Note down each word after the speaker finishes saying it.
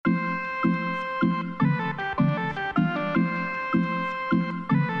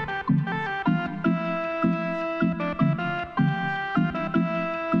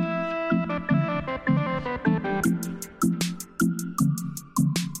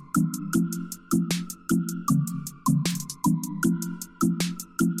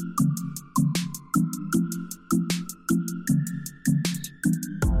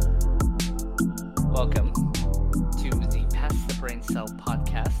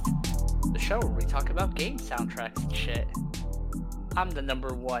show where we talk about game soundtracks and shit. I'm the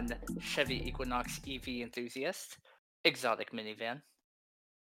number one Chevy Equinox EV enthusiast, exotic minivan.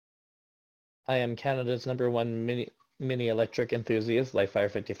 I am Canada's number one mini electric enthusiast,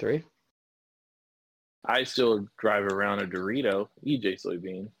 Lightfire53. I still drive around a Dorito, EJ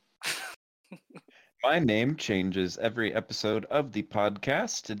Soybean. My name changes every episode of the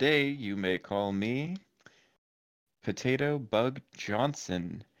podcast. Today, you may call me Potato Bug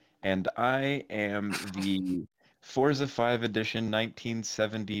Johnson, and I am the Forza 5 Edition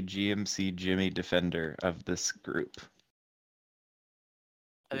 1970 GMC Jimmy Defender of this group.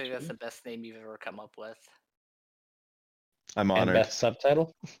 I think that's the best name you've ever come up with. I'm And honored. best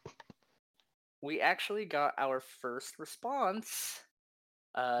subtitle? We actually got our first response.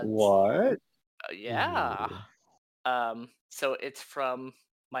 What? Yeah. So it's from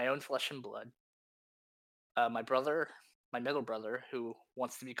my own flesh and blood. My middle brother, who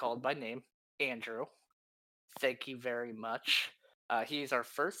wants to be called by name, Andrew. Thank you very much. He's our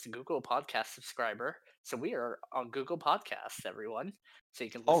first Google Podcast subscriber, so we are on Google Podcasts, everyone. So you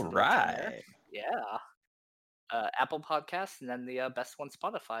can listen to us on there. Yeah. Apple Podcasts, and then the best one,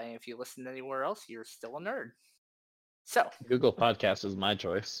 Spotify. And if you listen anywhere else, you're still a nerd. So Google Podcast is my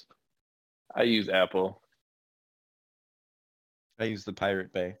choice. I use Apple. I use the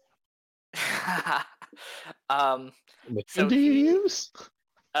Pirate Bay. Which So one do you he- use?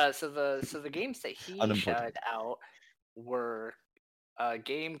 So the games that he Unimportant. shouted out were a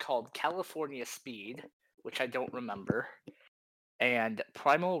game called California Speed, which I don't remember, and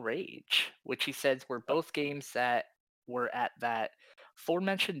Primal Rage, which he says were both games that were at that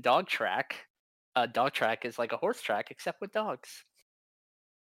aforementioned dog track. Dog track is like a horse track except with dogs.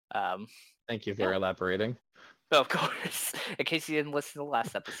 Thank you for elaborating. Of course, in case you didn't listen to the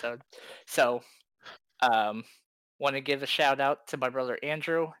last episode. So, want to give a shout out to my brother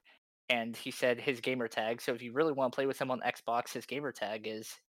Andrew, and he said his gamer tag. So if you really want to play with him on Xbox, his gamer tag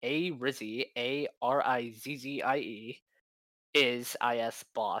is ARizzie, ARIZZIE, is IS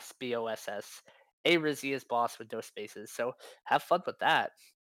boss, BOSS. ARizzie is boss with no spaces. So have fun with that.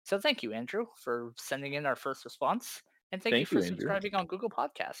 So thank you, Andrew, for sending in our first response, and thank you Thank for you, Andrew. subscribing on Google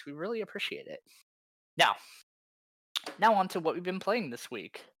Podcasts. We really appreciate it. Now on to what we've been playing this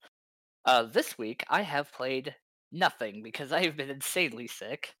week. This week I have played nothing because I have been insanely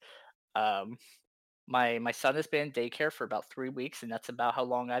sick. My son has been in daycare for about 3 weeks, and that's about how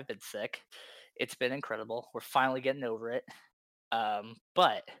long I've been sick. It's been incredible. We're finally getting over it.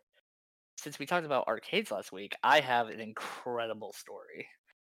 But since we talked about arcades last week, I have an incredible story.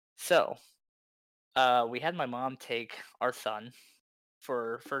 So, we had my mom take our son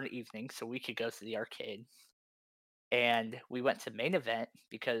for an evening so we could go to the arcade. And we went to Main Event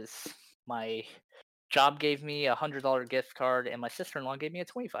because my job gave me a $100 gift card and my sister-in-law gave me a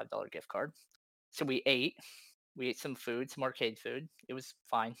 $25 gift card. So we ate some food, some arcade food. It was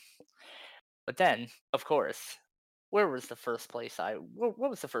fine. But then, of course, where was the first place what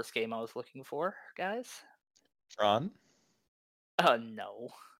was the first game I was looking for, guys? Tron? No.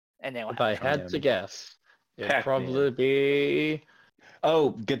 And then If I had to guess, it'd Pac-Man. probably be Oh,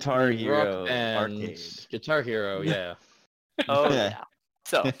 Guitar the Hero Rock Band arcade. Guitar Hero, yeah. Oh yeah.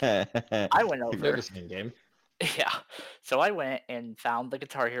 So I went They're over. the same game. Yeah. So I went and found the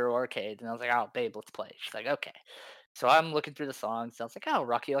Guitar Hero arcade, and I was like, "Oh, babe, let's play." She's like, "Okay." So I'm looking through the songs. And I was like, "Oh,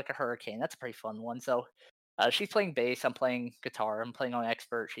 Rocky Like a Hurricane. That's a pretty fun one." So she's playing bass. I'm playing guitar. I'm playing on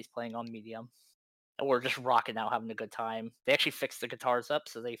expert. She's playing on medium. And we're just rocking out, having a good time. They actually fixed the guitars up,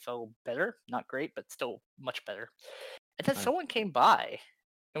 so they feel better. Not great, but still much better. And then Nice. someone came by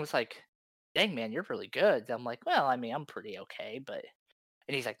and was like, "Dang, man, you're really good." And I'm like, "Well, I mean, I'm pretty okay, but..."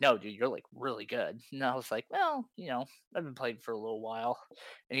 And he's like, "No, dude, you're like really good." And I was like, "Well, I've been playing for a little while."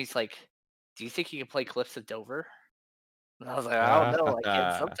 And he's like, "Do you think you can play Cliffs of Dover?" And I was like, "I don't know, I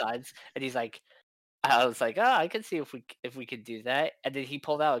can sometimes." And I was like, "Ah, I can see if we could do that." And then he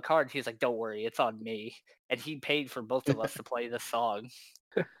pulled out a card. He's like, "Don't worry, it's on me." And he paid for both of us to play this song.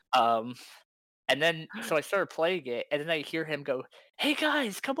 And then so I started playing it, and then I hear him go, "Hey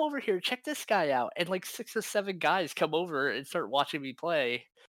guys, come over here, check this guy out." And like 6 or 7 guys come over and start watching me play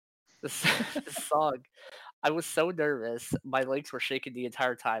this, this song. I was so nervous. My legs were shaking the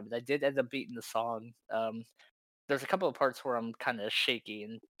entire time, and I did end up beating the song. There's a couple of parts where I'm kind of shaky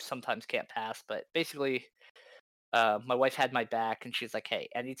and sometimes can't pass, but basically, my wife had my back, and she's like, "Hey,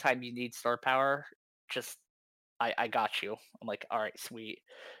 anytime you need star power, just I got you." I'm like, "All right, sweet."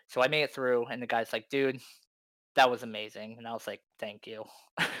 So I made it through, and the guy's like, "Dude, that was amazing." And I was like, "Thank you."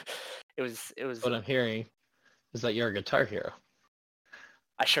 it was. What I'm hearing is that you're a Guitar Hero.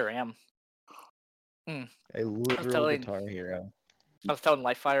 I sure am. A literal totally- Guitar Hero. I was telling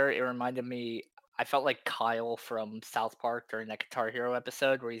Lightfire, it reminded me. I felt like Kyle from South Park during that Guitar Hero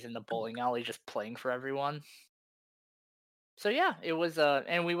episode where he's in the bowling alley just playing for everyone. So yeah, it was.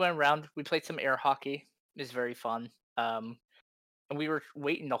 And we went around. We played some air hockey. It was very fun. And we were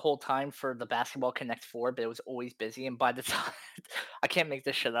waiting the whole time for the Basketball Connect 4, but it was always busy. And by the time, I can't make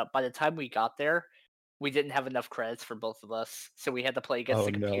this shit up. By the time we got there, we didn't have enough credits for both of us, so we had to play against Oh,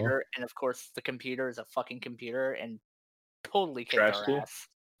 the no. computer. And of course, the computer is a fucking computer and totally kicked Trash our you? ass.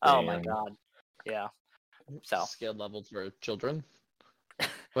 Oh my Damn. god, yeah. So Skill leveled for children.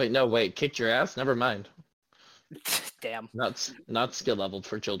 Wait, kicked your ass? Never mind. damn, Not skill leveled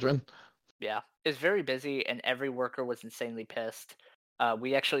for children. yeah. It's very busy, and every worker was insanely pissed.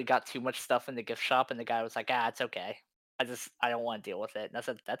 We actually got too much stuff in the gift shop, and the guy was like, it's okay. I don't want to deal with it. And I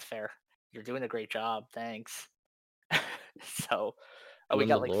said, that's fair. You're doing a great job. Thanks. So we Doing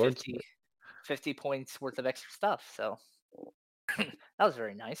got the like Lord's 50 points worth of extra stuff. So that was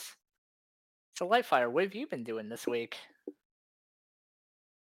very nice. So Lightfire, what have you been doing this week?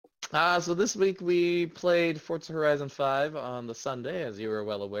 So this week we played Forza Horizon 5 on the Sunday, as you were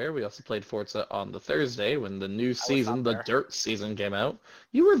well aware. We also played Forza on the Thursday when the new season, the there. Dirt season, came out.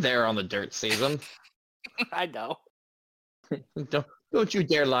 You were there on the Dirt season. I know. Don't you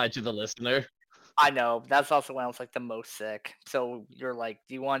dare lie to the listener. I know. That's also when I was like the most sick. So you're like,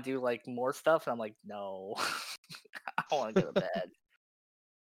 do you want to do like more stuff? And I'm like, no. I want to go to bed.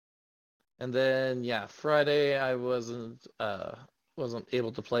 And then Friday I wasn't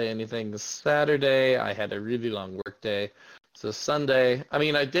able to play anything. Saturday I had a really long work day. So Sunday, I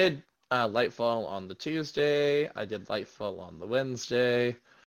mean I did Lightfall on the Tuesday, I did Lightfall on the Wednesday,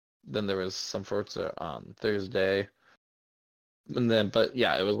 then there was some Forza on Thursday. And then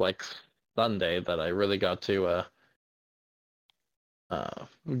it was like Sunday that I really got to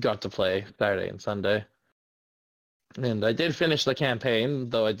play Saturday and Sunday. And I did finish the campaign,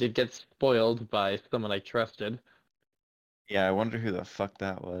 though I did get spoiled by someone I trusted. Yeah, I wonder who the fuck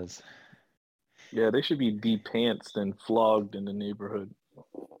that was. Yeah, they should be de-pantsed and flogged in the neighborhood.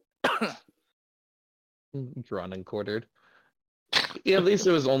 Drawn and quartered. Yeah, at least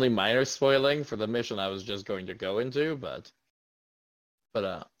it was only minor spoiling for the mission I was just going to go into, but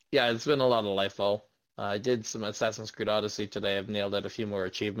it's been a lot of Lightfall. I did some Assassin's Creed Odyssey today. I've nailed out a few more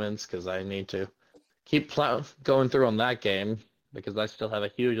achievements because I need to keep going through on that game because I still have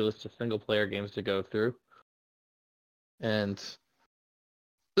a huge list of single-player games to go through. And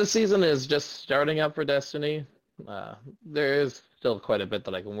this season is just starting up for Destiny. There is still quite a bit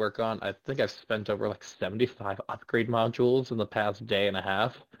that I can work on. I think I've spent over like 75 upgrade modules in the past day and a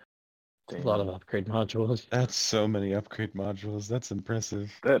half. Damn. A lot of upgrade modules. That's so many upgrade modules. That's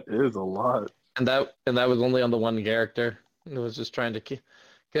impressive. That is a lot. And that was only on the one character. It was just trying to keep,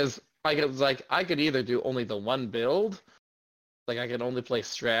 because I could either do only the one build, like I could only play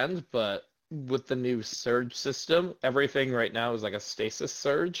Strand, but with the new surge system, everything right now is like a stasis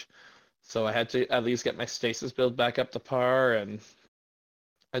surge. So I had to at least get my stasis build back up to par, and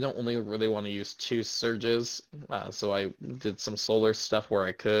I don't only really want to use 2 surges, so I did some solar stuff where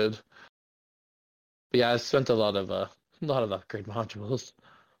I could. But yeah, I spent a lot of upgrade modules.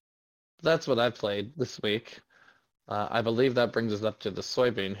 That's what I played this week. I believe that brings us up to the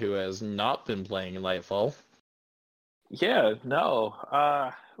Soybean, who has not been playing Lightfall. Yeah, no.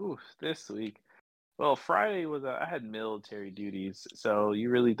 This week. Well, Friday was I had military duties, so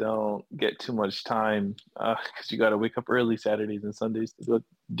you really don't get too much time because you got to wake up early Saturdays and Sundays to go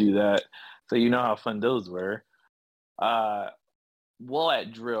do that. So you know how fun those were. Well,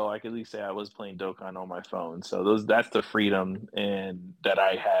 at drill, I can at least say I was playing Dokkan on my phone. So that's the freedom and that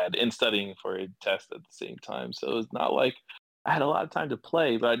I had in studying for a test at the same time. So it's not like I had a lot of time to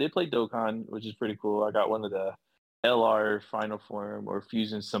play, but I did play Dokkan, which is pretty cool. I got one of the LR Final Form or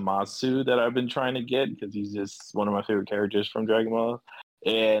Fusion Samasu that I've been trying to get because he's just one of my favorite characters from Dragon Ball.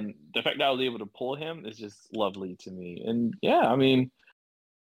 And the fact that I was able to pull him is just lovely to me. And yeah, I mean,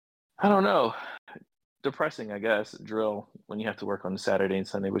 I don't know. Depressing, I guess, drill when you have to work on Saturday and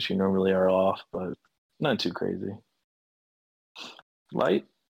Sunday, which you normally are off, but not too crazy. Light,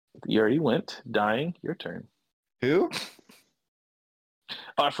 you already went. Dying, your turn. Who?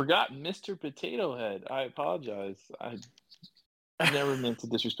 Oh, I forgot Mr. Potato Head. I apologize. I never meant to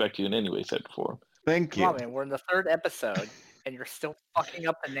disrespect you in any way, said before. Thank you. Come on, man. We're in the 3rd episode, and you're still fucking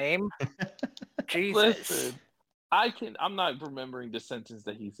up the name? Jesus. Listen, I'm not remembering the sentence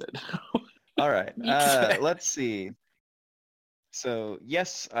that he said. All right. Let's see. So,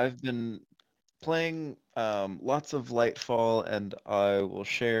 yes, I've been playing lots of Lightfall, and I will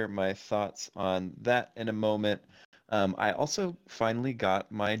share my thoughts on that in a moment. I also finally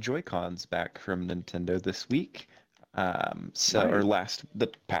got my Joy-Cons back from Nintendo this week. Or Nice.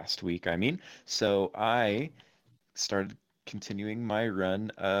 the past week, I mean. So I started continuing my run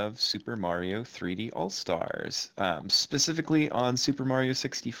of Super Mario 3D All-Stars. Specifically on Super Mario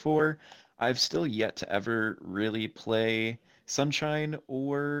 64, I've still yet to ever really play Sunshine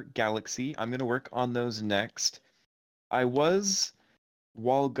or Galaxy. I'm going to work on those next. I was,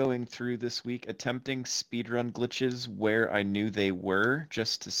 while going through this week, attempting speedrun glitches where I knew they were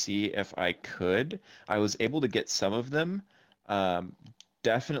just to see if I could. I was able to get some of them. Um,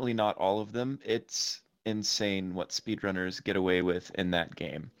 Definitely not all of them. It's insane what speedrunners get away with in that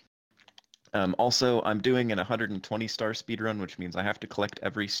game. Also, I'm doing an 120 star speedrun, which means I have to collect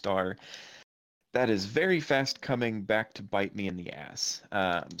every star. That is very fast coming back to bite me in the ass.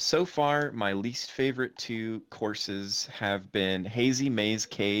 So far, my least favorite two courses have been Hazy Maze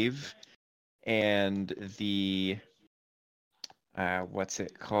Cave and the what's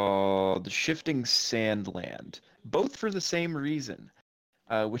it called? Shifting Sandland. Both for the same reason,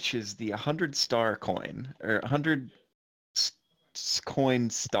 which is the 100 star coin or 100 coin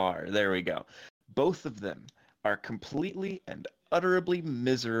star. There we go. Both of them are completely and utterly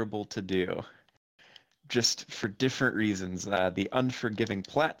miserable to do, just for different reasons. The unforgiving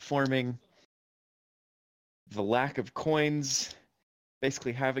platforming, the lack of coins,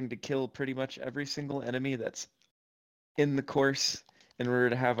 basically having to kill pretty much every single enemy that's in the course in order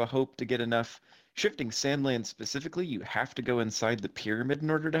to have a hope to get enough. Shifting Sandland specifically, you have to go inside the pyramid in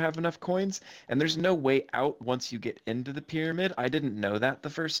order to have enough coins, and there's no way out once you get into the pyramid. I didn't know that the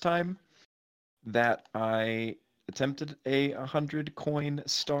first time that I attempted a 100 coin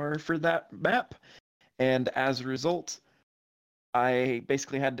star for that map, and as a result, I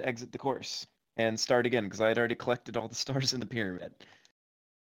basically had to exit the course and start again because I had already collected all the stars in the pyramid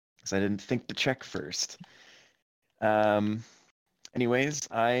because I didn't think to check first. Anyways,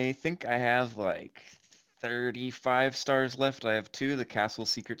 I think I have like 35 stars left. I have two of the Castle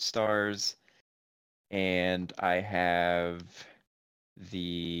Secret stars, and I have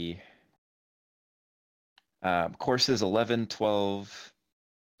the courses 11, 12,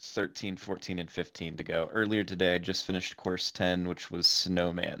 13, 14, and 15 to go. Earlier today, I just finished course 10, which was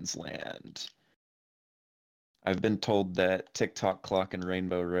Snowman's Land. I've been told that TikTok Clock and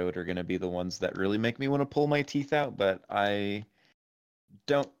Rainbow Road are going to be the ones that really make me want to pull my teeth out, but I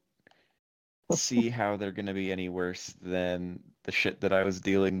don't see how they're going to be any worse than the shit that I was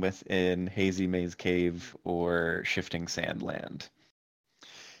dealing with in Hazy Maze Cave or Shifting Sandland.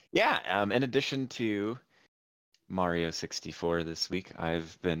 Yeah, in addition to Mario 64 this week,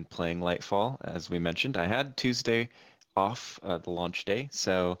 I've been playing Lightfall, as we mentioned. I had Tuesday off, the launch day,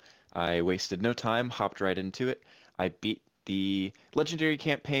 so I wasted no time, hopped right into it. I beat the Legendary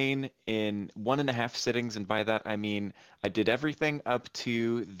campaign in 1.5 sittings, and by that I mean I did everything up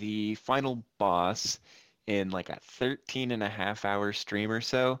to the final boss in like a 13.5 hour stream or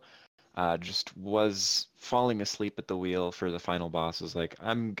so. Just was falling asleep at the wheel for the final boss. Was like,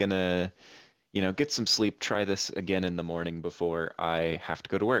 I'm gonna, get some sleep, try this again in the morning before I have to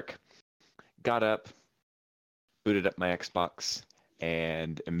go to work. Got up, booted up my Xbox,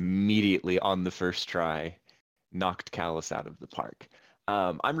 and immediately on the first try, knocked Callus out of the park.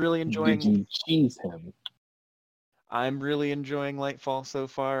 I'm really Did enjoying. you cheese him? I'm really enjoying Lightfall so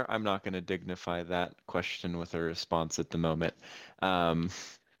far. I'm not going to dignify that question with a response at the moment. Um,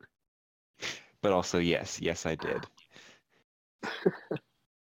 but also, yes, I did.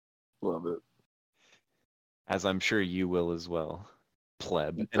 Love it. As I'm sure you will as well,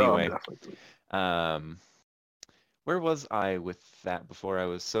 pleb. Oh, Anyway, definitely. where was I with that before I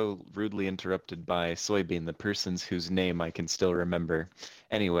was so rudely interrupted by Soybean, the person's whose name I can still remember?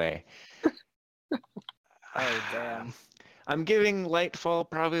 Anyway. Oh damn. I'm giving Lightfall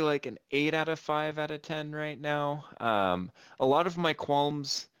probably like an 8 out of 5 out of 10 right now. A lot of my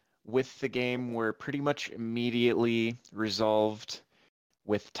qualms with the game were pretty much immediately resolved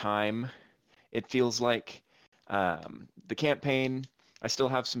with time. It feels like the campaign, I still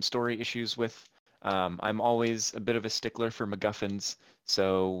have some story issues with. I'm always a bit of a stickler for MacGuffins,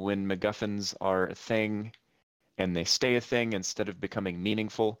 so when MacGuffins are a thing and they stay a thing instead of becoming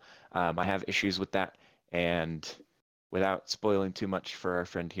meaningful, I have issues with that. And without spoiling too much for our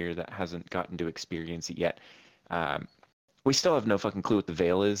friend here that hasn't gotten to experience it yet, we still have no fucking clue what the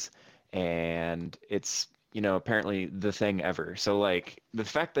Veil is, and it's apparently the thing ever. So like the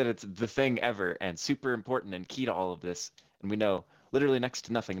fact that it's the thing ever and super important and key to all of this, and we know literally next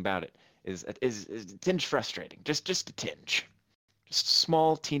to nothing about it, is a tinge frustrating. Just a tinge, just a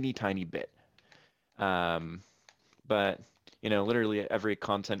small teeny tiny bit. But literally every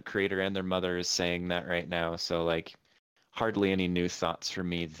content creator and their mother is saying that right now. So like hardly any new thoughts for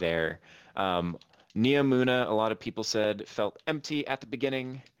me there. Neomuna, a lot of people said, felt empty at the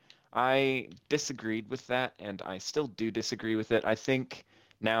beginning. I disagreed with that, and I still do disagree with it. I think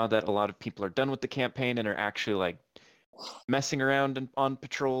now that a lot of people are done with the campaign and are actually like messing around on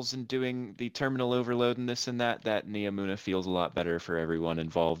patrols and doing the terminal overload and this and that, that Neomuna feels a lot better for everyone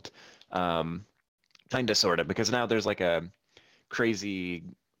involved. Kinda, sorta, because now there's like a crazy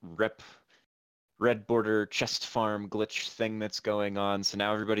red border chest farm glitch thing that's going on, so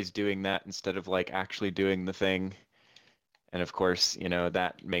now everybody's doing that instead of like actually doing the thing. And of course,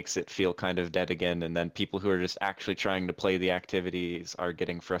 that makes it feel kind of dead again, and then people who are just actually trying to play the activities are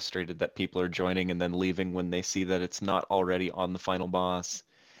getting frustrated that people are joining and then leaving when they see that it's not already on the final boss.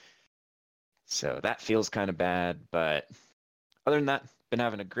 So that feels kind of bad, but other than that, been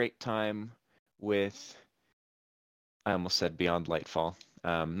having a great time with, I almost said Beyond Lightfall.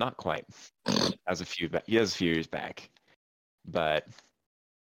 Not quite. As a few years back. But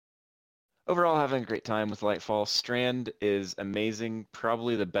overall, having a great time with Lightfall. Strand is amazing.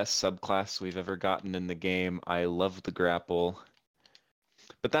 Probably the best subclass we've ever gotten in the game. I love the grapple.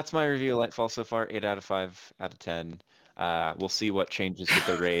 But that's my review of Lightfall so far. 8 out of 5 out of 10. We'll see what changes with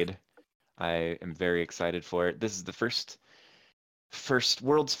the raid. I am very excited for it. This is the first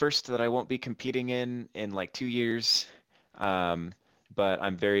world's first that I won't be competing in like 2 years. But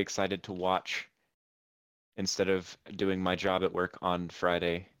I'm very excited to watch instead of doing my job at work on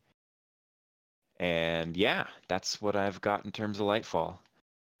Friday. And yeah, that's what I've got in terms of Lightfall.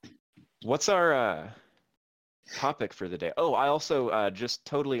 What's our topic for the day? Oh, I also, just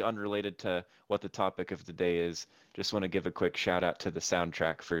totally unrelated to what the topic of the day is, just want to give a quick shout out to the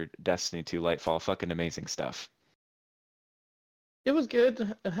soundtrack for Destiny 2 Lightfall. Fucking amazing stuff. It was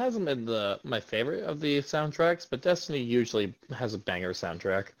good. It hasn't been my favorite of the soundtracks, but Destiny usually has a banger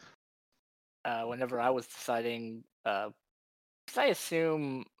soundtrack. Whenever I was deciding, because I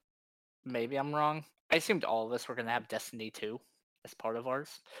assume, maybe I'm wrong, I assumed all of us were going to have Destiny 2 as part of ours.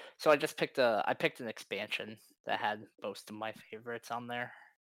 So I just picked an expansion that had most of my favorites on there.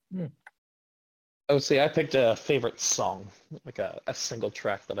 Oh, see, I picked a favorite song, like a single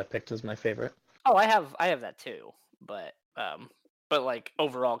track that I picked as my favorite. Oh, I have that too, but like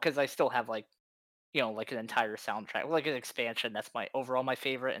overall, because I still have like an entire soundtrack, like an expansion. That's my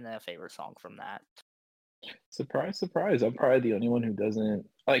favorite, and then a favorite song from that. Surprise, surprise. I'm probably the only one who doesn't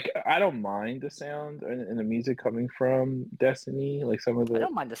like. I don't mind the sound and the music coming from Destiny. Like some of I the.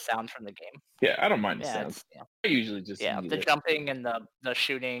 don't mind the sound from the game. Yeah, I don't mind the Yeah, sound. it's I usually just the use it. jumping and the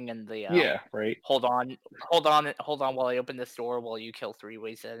shooting and the Yeah, right. Hold on while I open this door while you kill 3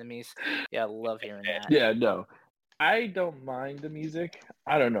 waste enemies. Yeah, I love hearing that. Yeah, no. I don't mind the music.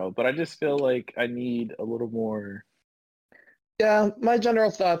 I don't know, but I just feel like I need a little more. Yeah, my general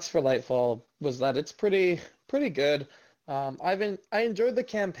thoughts for Lightfall was that it's pretty good. I enjoyed the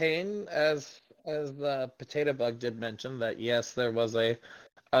campaign, as the Potato Bug did mention that yes, there was a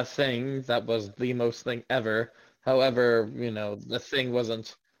thing that was the most thing ever. However, the thing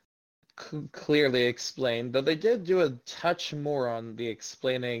wasn't clearly explained, though they did do a touch more on the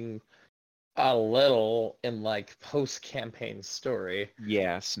explaining a little in like post-campaign story.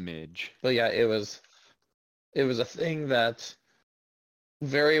 Yeah, smidge. But yeah, it was a thing that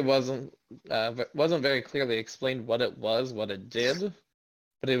wasn't very clearly explained what it did,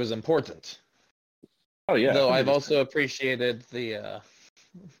 but it was important. Oh yeah. Though 100%. I've also appreciated the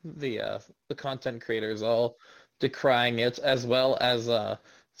content creators all decrying it, as well as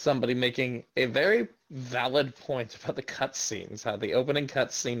somebody making a very valid point about the cutscenes, how the opening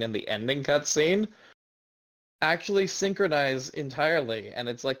cutscene and the ending cutscene actually synchronize entirely, and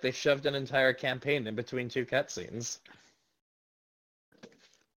it's like they shoved an entire campaign in between 2 cutscenes.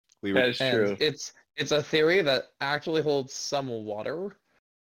 That is true. It's a theory that actually holds some water.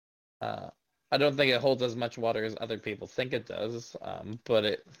 I don't think it holds as much water as other people think it does,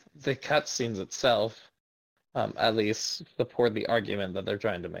 but the cutscenes itself, at least support the argument that they're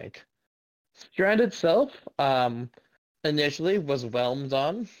trying to make. Strand itself, initially was whelmed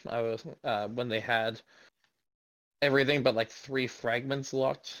on. I was when they had everything but like 3 fragments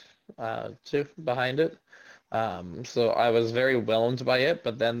locked behind it. So I was very whelmed by it,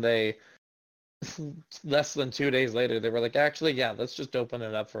 but then they less than 2 days later they were like, actually, yeah, let's just open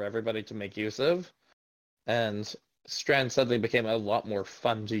it up for everybody to make use of. And Strand suddenly became a lot more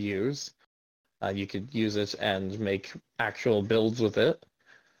fun to use. You could use it and make actual builds with it.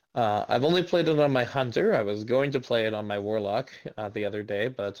 I've only played it on my Hunter. I was going to play it on my Warlock the other day,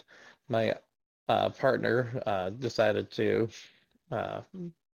 but my partner decided to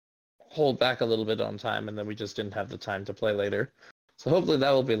hold back a little bit on time, and then we just didn't have the time to play later. So hopefully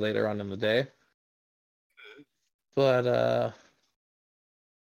that will be later on in the day. But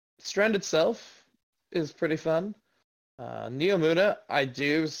Strand itself, is pretty fun. Neomuna, I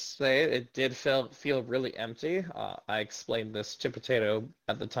do say it did feel really empty. I explained this to Potato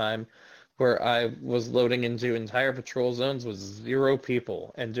at the time, where I was loading into entire patrol zones with 0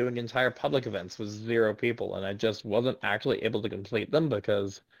 people and doing entire public events with 0 people, and I just wasn't actually able to complete them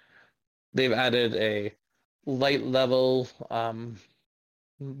because they've added a light level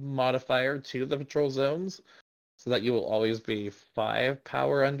modifier to the patrol zones so that you will always be 5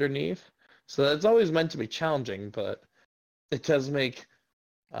 power underneath. So that's always meant to be challenging, but it does make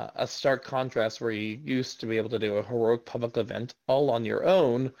a stark contrast where you used to be able to do a heroic public event all on your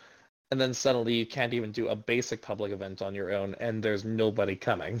own, and then suddenly you can't even do a basic public event on your own, and there's nobody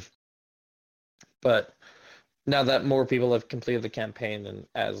coming. But now that more people have completed the campaign, and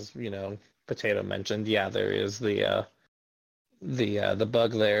as you know, Potato mentioned, yeah, there is the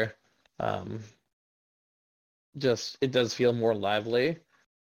bug there. Just it does feel more lively.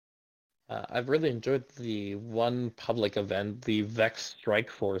 I've really enjoyed the one public event, the Vex Strike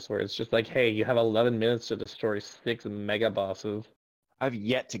Force, where it's just like, hey, you have 11 minutes to destroy 6 mega bosses. I've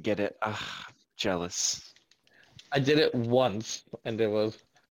yet to get it. Jealous. I did it once, and it was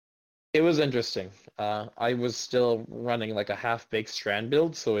interesting. I was still running like a half-baked Strand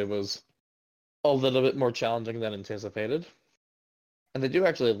build, so it was a little bit more challenging than anticipated. And they do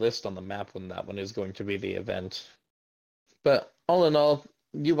actually list on the map when that one is going to be the event. But all in all,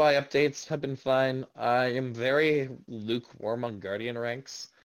 UI updates have been fine. I am very lukewarm on Guardian ranks,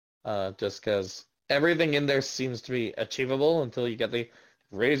 just because everything in there seems to be achievable until you get the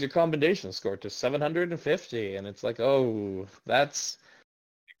raise your combination score to 750, and it's like, oh, that's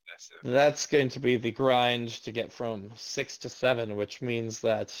going to be the grind to get from 6 to 7, which means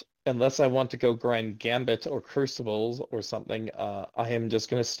that unless I want to go grind Gambit or Crucibles or something, I am just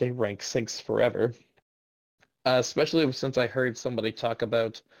going to stay rank 6 forever. Especially since I heard somebody talk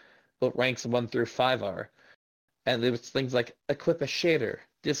about what ranks 1 through 5 are. And it was things like equip a shader,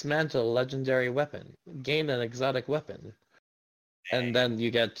 dismantle a legendary weapon, gain an exotic weapon. And then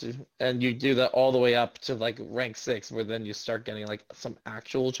you you do that all the way up to like rank 6, where then you start getting like some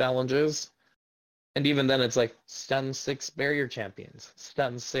actual challenges. And even then it's like stun 6 barrier champions,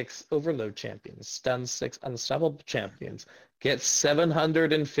 stun 6 overload champions, stun 6 unstoppable champions, get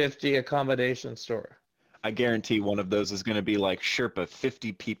 750 accommodation store. I guarantee one of those is going to be like Sherpa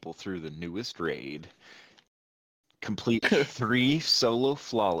 50 people through the newest raid. Complete 3 solo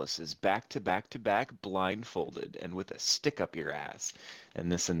flawlesses back to back to back, blindfolded, and with a stick up your ass,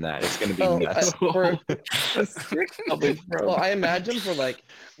 and this and that. It's going to be nuts. Well, I imagine for like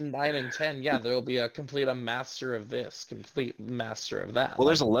 9 and 10, yeah, there will be a master of this, complete master of that. Well,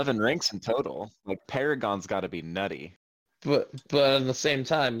 there's 11 ranks in total. Like Paragon's got to be nutty. But at the same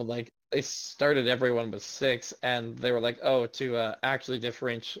time, like they started everyone with 6, and they were like, oh, to actually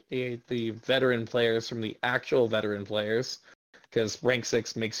differentiate the veteran players from the actual veteran players, because rank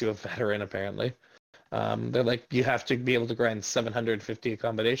 6 makes you a veteran apparently. They're like, you have to be able to grind 750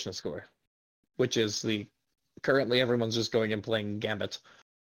 accommodation score, which is currently everyone's just going and playing Gambit.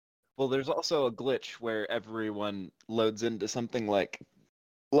 Well, there's also a glitch where everyone loads into something like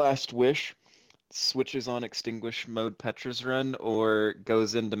Last Wish, switches on Extinguish mode Petra's Run, or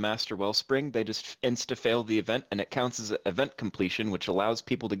goes into Master Wellspring. They just insta-fail the event, and it counts as event completion, which allows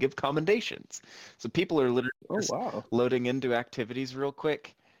people to give commendations. So people are literally loading into activities real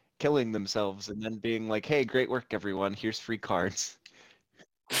quick, killing themselves, and then being like, hey, great work, everyone. Here's free cards.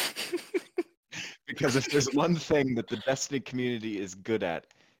 Because if there's one thing that the Destiny community is good at,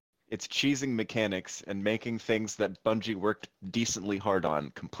 it's cheesing mechanics and making things that Bungie worked decently hard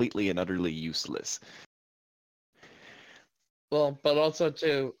on completely and utterly useless. Well, but also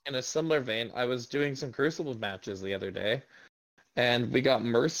too, in a similar vein, I was doing some Crucible matches the other day, and we got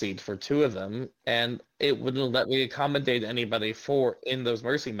mercied for 2 of them, and it wouldn't let me accommodate anybody in those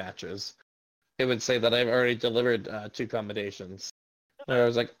mercy matches. It would say that I've already delivered 2 accommodations. And I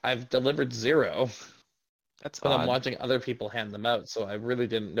was like, I've delivered 0. That's but odd. I'm watching other people hand them out, so I really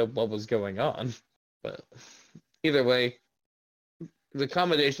didn't know what was going on. But either way, the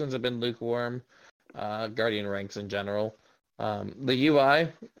accommodations have been lukewarm. Guardian ranks in general. The UI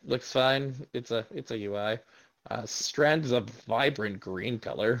looks fine. It's a UI. Strand is a vibrant green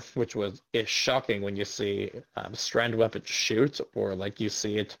color, which is shocking when you see Strand weapons shoot, or like you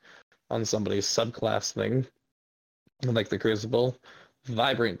see it on somebody's subclass thing, like the Crucible.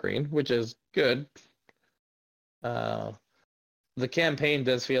 Vibrant green, which is good. The campaign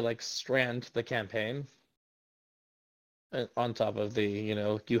does feel like Strand the campaign. On top of the,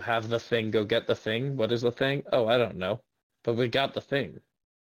 you have the thing, go get the thing. What is the thing? Oh, I don't know. But we got the thing.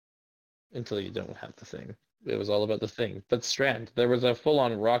 Until you don't have the thing. It was all about the thing. But Strand, there was a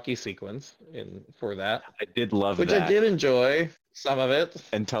full-on Rocky sequence for that, I did love which I that did enjoy some of it.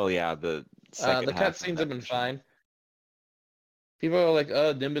 until the second The half of cutscenes that have been mission. fine. People are like,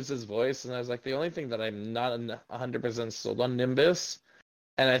 "Oh, Nimbus's voice," and I was like, the only thing that I'm not 100% sold on Nimbus,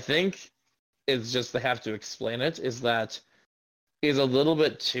 and I think it's just they have to explain it, is that is a little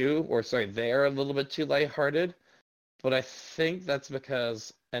bit too, or sorry, they're a little bit too lighthearted. But I think that's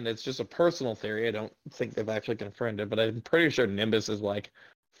because, and it's just a personal theory, I don't think they've actually confirmed it, but I'm pretty sure Nimbus is like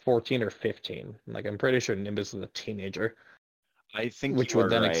 14 or 15. Like, I'm pretty sure Nimbus is a teenager, I think which you would are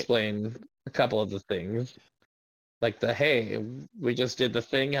then right. explain a couple of the things. Like hey, we just did the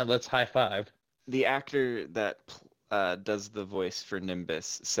thing, and let's high five. The actor that does the voice for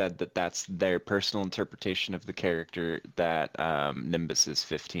Nimbus said that that's their personal interpretation of the character, that Nimbus is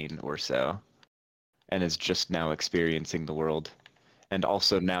 15 or so and is just now experiencing the world, and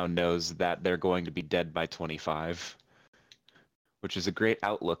also now knows that they're going to be dead by 25, which is a great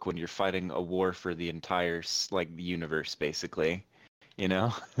outlook when you're fighting a war for the entire the universe, basically, you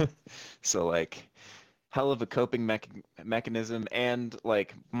know. So like, hell of a coping mechanism. And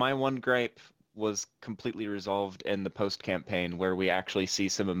like, my one gripe was completely resolved in the post campaign, where we actually see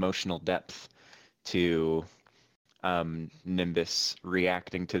some emotional depth to Nimbus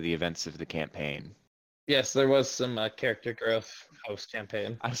reacting to the events of the campaign. Yes, there was some character growth post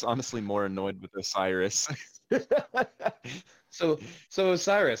campaign. I was honestly more annoyed with Osiris. So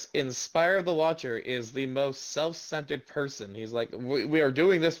Osiris, Inspire the Watcher, is the most self-centered person. He's like, we are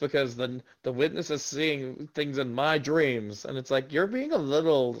doing this because the witness is seeing things in my dreams, and it's like, you're being a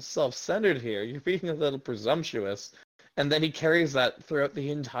little self-centered here. You're being a little presumptuous, and then he carries that throughout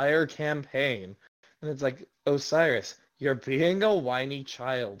the entire campaign, and it's like, Osiris, you're being a whiny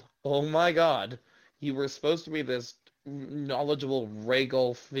child. Oh my God, you were supposed to be this knowledgeable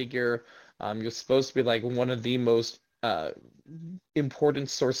regal figure. You're supposed to be like one of the most important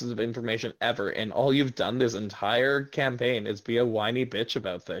sources of information ever, and all you've done this entire campaign is be a whiny bitch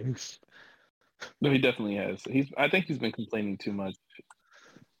about things. No, he definitely has. I think he's been complaining too much.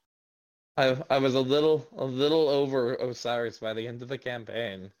 I was a little over Osiris by the end of the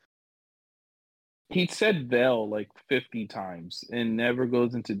campaign. He said Vel like 50 times and never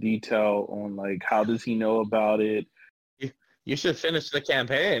goes into detail on like how does he know about it. You should finish the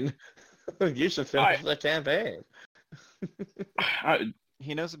campaign. You should finish the campaign.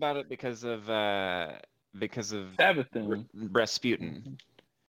 He knows about it because of Savathun. Rasputin.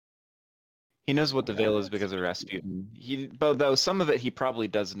 He knows what the Veil is because of Rasputin. But though some of it he probably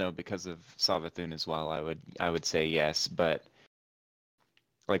does know because of Savathun as well. I would say yes, but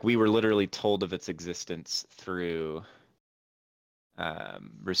like, we were literally told of its existence through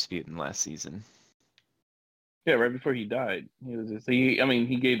Rasputin last season. Yeah, right before he died, he was just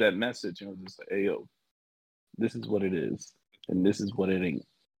he gave that message and was just like, "Hey, yo, this is what it is, and this is what it ain't."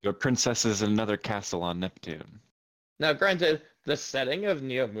 Your princess is in another castle on Neptune. Now, granted, the setting of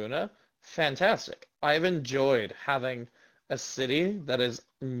Neomuna, fantastic. I've enjoyed having a city that is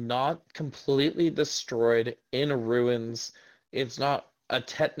not completely destroyed, in ruins. It's not a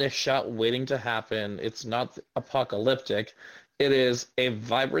tetanus shot waiting to happen. It's not apocalyptic. It is a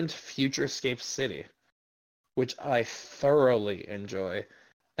vibrant futurescape city, which I thoroughly enjoy.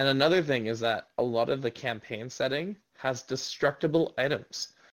 And another thing is that a lot of the campaign setting has destructible items.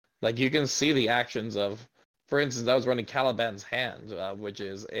 Like, you can see the actions of, for instance, I was running Caliban's Hand, which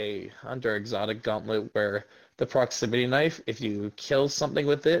is a hunter exotic gauntlet where the proximity knife, if you kill something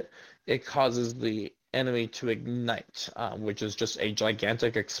with it, it causes the enemy to ignite, which is just a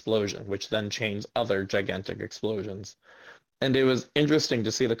gigantic explosion, which then chains other gigantic explosions. And it was interesting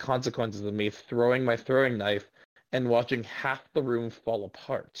to see the consequences of me throwing my throwing knife and watching half the room fall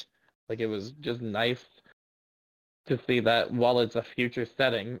apart. Like, it was just nice to see that while it's a future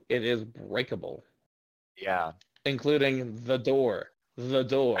setting, it is breakable. Yeah. Including the door. The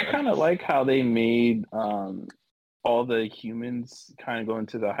door. I kind of like how they made all the humans kind of go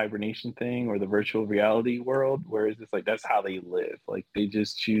into the hibernation thing or the virtual reality world, where it's just like that's how they live. Like, they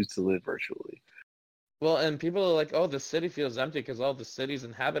just choose to live virtually. Well, and people are like, oh, the city feels empty because all the city's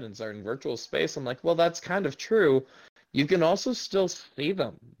inhabitants are in virtual space. I'm like, well, that's kind of true. You can also still see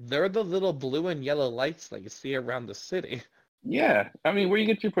them. They're the little blue and yellow lights that you see around the city. Yeah, I mean, where you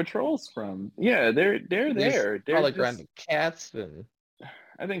get your patrols from? Yeah, they're there. They're holographic cats and.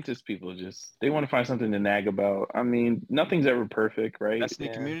 I think just people they want to find something to nag about. I mean, nothing's ever perfect, right? Destiny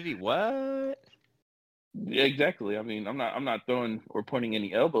community, what? Yeah, exactly. I mean, I'm not throwing or pointing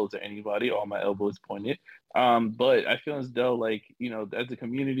any elbows at anybody. All my elbows pointed. But I feel as though, like, as a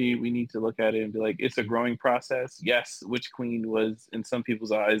community, we need to look at it and be like, it's a growing process. Yes, Witch Queen was, in some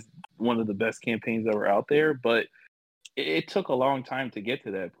people's eyes, one of the best campaigns that were out there, but it took a long time to get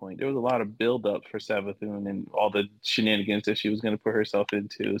to that point. There was a lot of build up for Savathun and all the shenanigans that she was going to put herself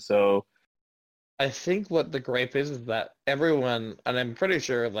into. So I think what the gripe is that everyone, and I'm pretty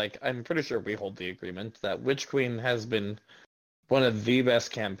sure we hold the agreement that Witch Queen has been one of the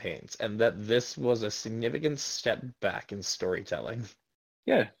best campaigns, and that this was a significant step back in storytelling.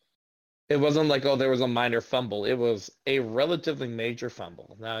 yeah, It wasn't like, oh, there was a minor fumble. It was a relatively major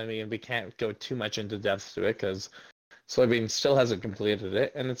fumble. Now, I mean, we can't go too much into depth to it because Soybean still hasn't completed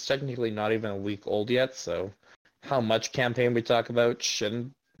it, and it's technically not even a week old yet, so how much campaign we talk about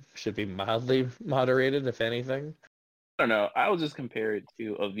should be mildly moderated, if anything. I don't know. I would just compare it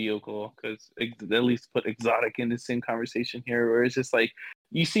to a vehicle because at least put exotic in the same conversation here, where it's just like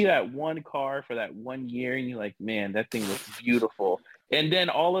you see that one car for that 1 year, and you're like, man, that thing looks beautiful, and then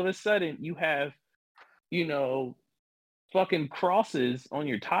all of a sudden you have, fucking crosses on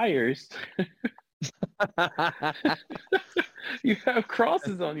your tires. You have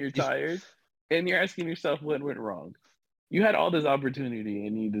crosses on your tires, and you're asking yourself what went wrong. You had all this opportunity,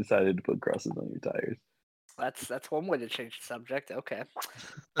 and you decided to put crosses on your tires. That's one way to change the subject. Okay.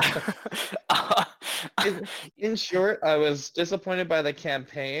 In short, I was disappointed by the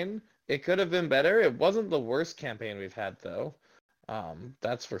campaign. It could have been better. It wasn't the worst campaign we've had, though.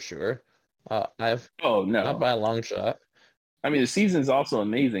 That's for sure. Oh no, not by a long shot. I mean, the season's also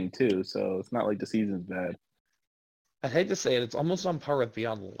amazing too, so it's not like the season's bad. I'd hate to say it, it's almost on par with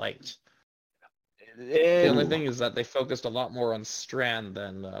Beyond Light. The only thing is that they focused a lot more on Strand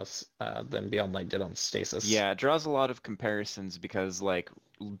than Beyond Light did on Stasis. Yeah, it draws a lot of comparisons because like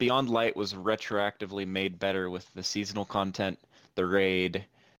Beyond Light was retroactively made better with the seasonal content, the raid,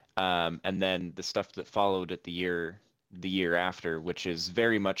 and then the stuff that followed it the year after, which is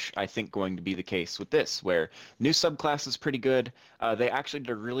very much, I think, going to be the case with this, where new subclass is pretty good. They actually did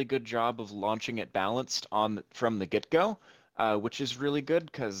a really good job of launching it balanced from the get-go, which is really good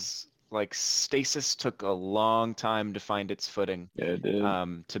because like Stasis took a long time to find its footing. Yeah, it did.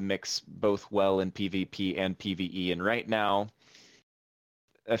 To mix both well in PvP and PvE, and right now,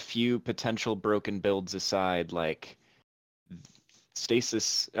 a few potential broken builds aside, like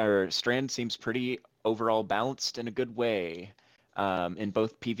Stasis or Strand seems pretty overall balanced in a good way. In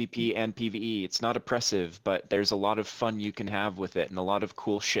both PvP and PvE, it's not oppressive, but there's a lot of fun you can have with it and a lot of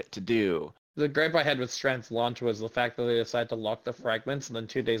cool shit to do. The gripe I had with Strand's launch was the fact that they decided to lock the fragments and then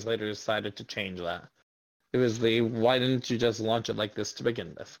 2 days later decided to change that. It was why didn't you just launch it like this to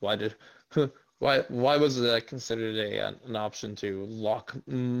begin with? Why was it considered an option to lock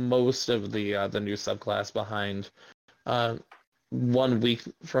most of the new subclass behind 1 week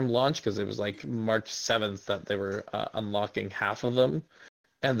from launch, because it was like March 7th that they were unlocking half of them,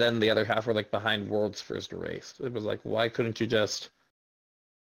 and then the other half were like behind World's First Race. It was like, why couldn't you just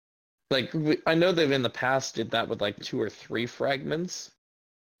like I know they've in the past did that with like 2 or 3 fragments,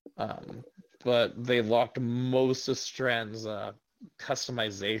 but they locked most of Strand's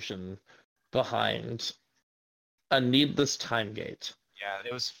customization behind a needless time gate. Yeah,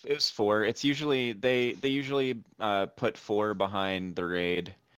 it was 4. It's usually they usually put 4 behind the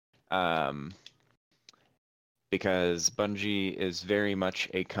raid, because Bungie is very much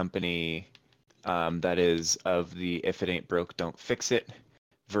a company that is of the if it ain't broke, don't fix it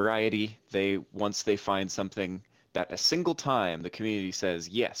variety. Once they find something that a single time the community says,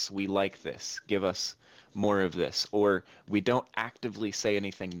 yes, we like this, give us more of this, or we don't actively say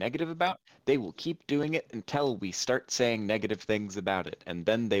anything negative about, they will keep doing it until we start saying negative things about it, and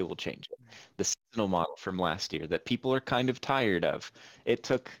then they will change it. The seasonal model from last year that people are kind of tired of. It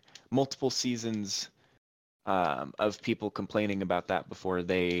took multiple seasons of people complaining about that before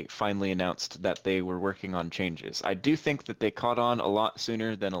they finally announced that they were working on changes. I do think that they caught on a lot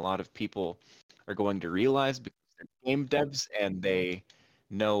sooner than a lot of people are going to realize, because they're game devs and they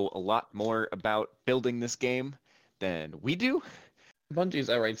know a lot more about building this game than we do. Bungie's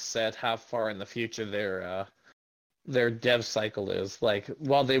outright said how far in the future their dev cycle is. Like,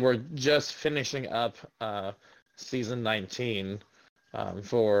 while they were just finishing up season 19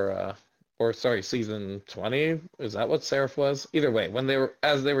 season 20, is that what Seraph was? Either way, when they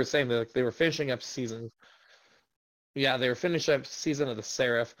were saying they were finishing up season. Yeah, they were finishing up season of the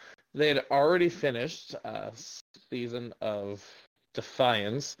Seraph. They had already finished season of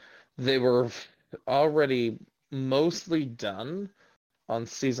Defiance. They were already mostly done on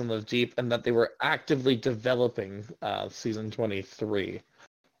Season of Deep, and that they were actively developing Season 23.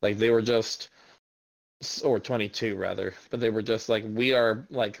 Like, they were just or 22 rather, but they were just like, we are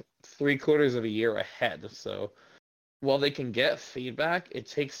like 3/4 of a year ahead. So while they can get feedback, it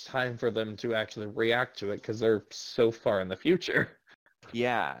takes time for them to actually react to it because they're so far in the future.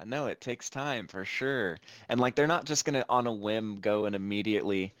 Yeah, no, it takes time for sure. And like they're not just gonna on a whim go and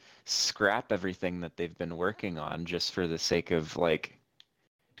immediately scrap everything that they've been working on just for the sake of like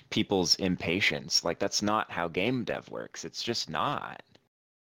people's impatience. Like that's not how game dev works. It's just not.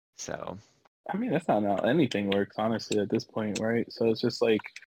 So, I mean, that's not how anything works, honestly, at this point, right? So it's just like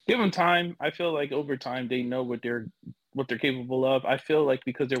give them time. I feel like over time they know what they're capable of. I feel like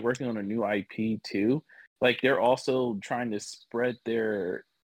because they're working on a new IP too, like they're also trying to spread their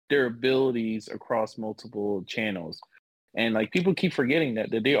abilities across multiple channels. And like people keep forgetting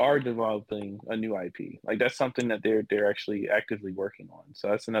that they are developing a new IP. Like that's something that they're actually actively working on. So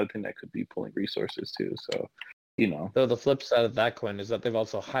that's another thing that could be pulling resources too. So, you know. Though the flip side of that coin is that they've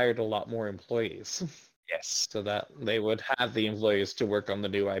also hired a lot more employees yes. so that they would have the employees to work on the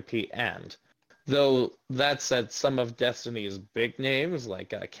new IP. And though that said, some of Destiny's big names,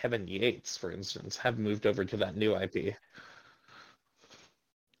 like Kevin Yates, for instance, have moved over to that new IP.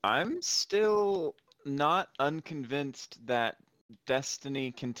 I'm still not unconvinced that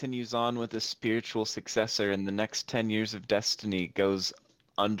Destiny continues on with a spiritual successor and the next 10 years of Destiny goes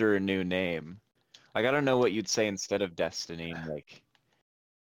under a new name. Like I don't know what you'd say instead of Destiny, like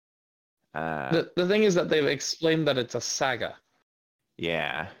The thing is that they've explained that it's a saga.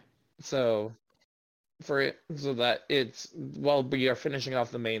 yeah. So so that it's while we are finishing off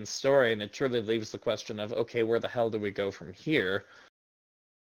the main story, and it truly leaves the question of, okay, where the hell do we go from here?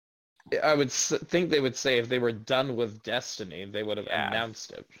 I would think they would say if they were done with Destiny, they would have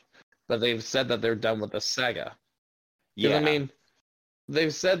announced it. But they've said that they're done with the saga. Yeah. I mean,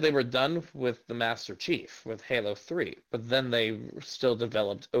 they've said they were done with the Master Chief, with Halo 3, but then they still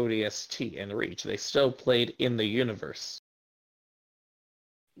developed ODST and Reach. They still played in the universe.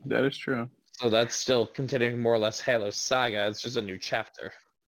 That is true. So that's still continuing more or less Halo Saga. It's just a new chapter.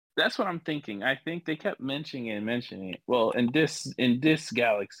 That's what I'm thinking. I think they kept mentioning it. Well, in this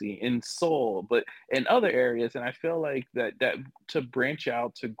galaxy, in Seoul, but in other areas, and I feel like that to branch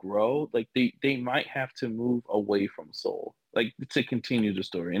out, to grow, like they might have to move away from Seoul, like to continue the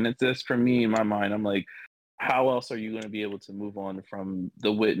story. And it's just for me in my mind, I'm like, how else are you going to be able to move on from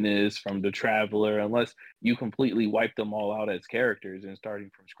the Witness, from the Traveler, unless you completely wipe them all out as characters and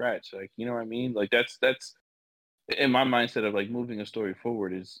starting from scratch? Like, you know what I mean? Like that's in my mindset of like moving a story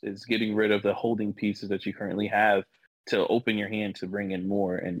forward is getting rid of the holding pieces that you currently have to open your hand to bring in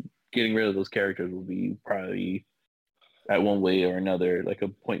more, and getting rid of those characters will be probably at one way or another like a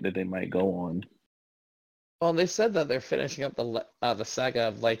point that they might go on. Well, they said that they're finishing up the saga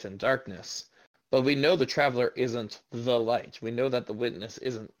of Light and Darkness, but we know the Traveler isn't the Light. We know that the Witness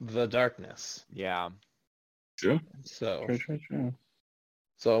isn't the Darkness. Yeah. True. So True.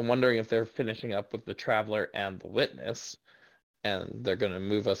 So I'm wondering if they're finishing up with the Traveler and the Witness, and they're going to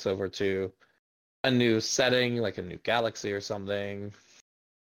move us over to a new setting, like a new galaxy or something,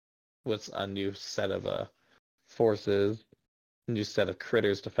 with a new set of forces, a new set of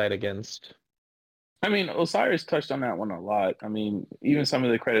critters to fight against. I mean, Osiris touched on that one a lot. I mean, even some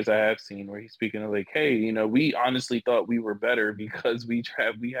of the credits I have seen where he's speaking of like, hey, you know, we honestly thought we were better because we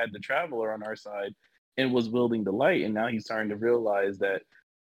had the Traveler on our side and was wielding the light, and now he's starting to realize that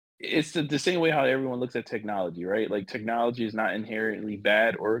it's the same way how everyone looks at technology, right? Like technology is not inherently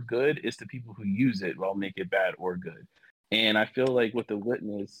bad or good. It's the people who use it will make it bad or good. And I feel like with the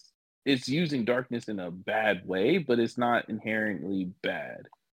Witness, it's using darkness in a bad way, but it's not inherently bad.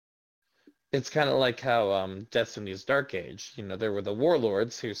 It's kind of like how Destiny's Dark Age, you know, there were the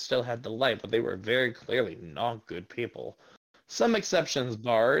warlords who still had the light, but they were very clearly not good people. Some exceptions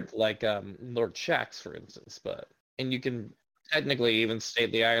barred, like Lord Shaxx, for instance, and you can technically even state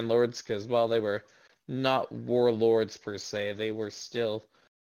the Iron Lords, because while they were not warlords per se, they were still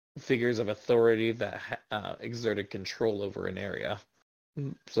figures of authority that exerted control over an area.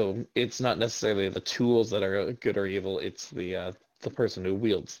 So it's not necessarily the tools that are good or evil, it's the person who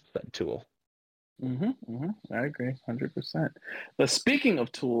wields that tool. I agree 100%. But speaking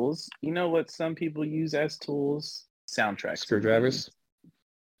of tools, you know what some people use as tools? Soundtracks. Screwdrivers?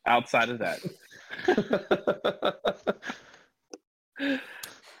 Outside of that.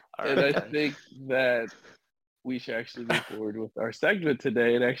 And I think that we should actually move forward with our segment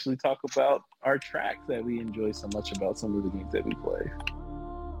today and actually talk about our tracks that we enjoy so much about some of the games that we play.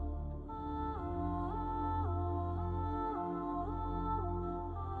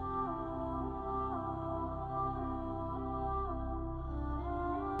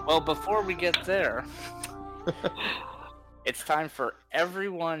 Well, before we get there, It's time for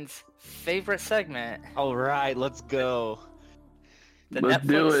everyone's favorite segment, All right, let's go. the Let's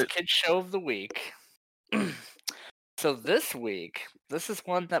do Netflix it. Kid Show of the Week. So this week, this is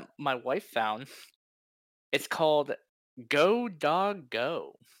one that my wife found. It's called Go Dog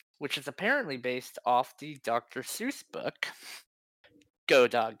Go, which is apparently based off the Dr. Seuss book, Go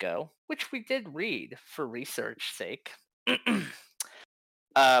Dog Go, which we did read for research sake. And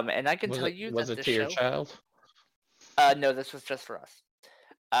I can tell you was that it this to your show. child? No, this was just for us.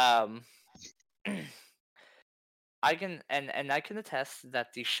 Um, I can and I can attest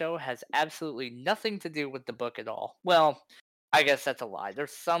that the show has absolutely nothing to do with the book at all. Well, I guess that's a lie.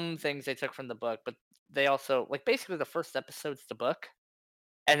 There's some things they took from the book, but they also like basically the first episode's the book,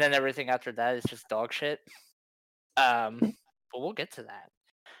 and then everything after that is just dog shit. But we'll get to that.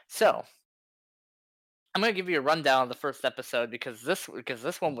 So I'm gonna give you a rundown of the first episode because this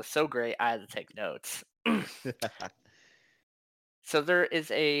one was so great I had to take notes. So there is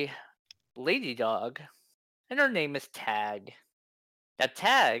a lady dog, and her name is Tag. Now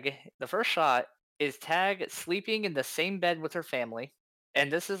Tag, the first shot is Tag sleeping in the same bed with her family,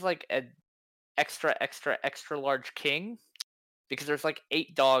 and this is like an extra, extra, extra large king because there's like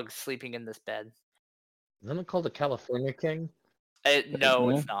 8 dogs sleeping in this bed. Isn't it called a California King?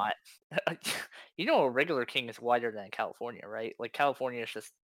 No, it's not. You know, a regular king is wider than California, right? Like California is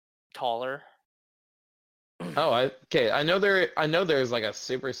just taller. Okay. I know there's like a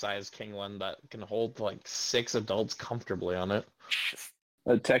supersized king one that can hold like 6 adults comfortably on it. Just,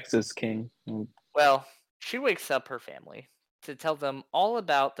 A Texas king. well, she wakes up her family to tell them all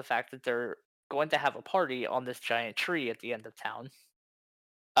about the fact that they're going to have a party on this giant tree at the end of town.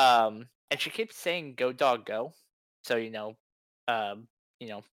 And she keeps saying "Go dog, go," so um,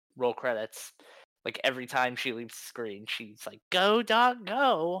 roll credits. Like every time she leaves the screen, she's like "Go dog,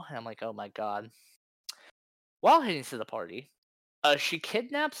 go," and I'm like, oh my god. While heading to the party, she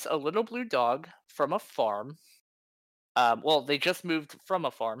kidnaps a little blue dog from a farm. Well, they just moved from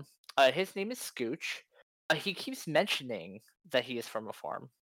a farm. His name is Scooch. He keeps mentioning that he is from a farm.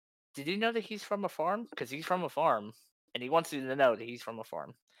 Did you know that he's from a farm? Because he's from a farm, and he wants you to know that he's from a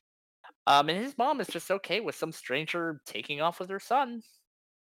farm. And his mom is just okay with some stranger taking off with her son.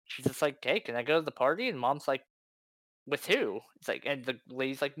 She's just like, "Hey, can I go to the party?" And mom's like, "With who?" It's like, and the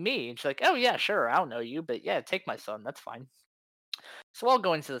lady's like, "Me." And she's like, "Oh yeah, sure, I don't know you, but yeah, take my son. That's fine." So while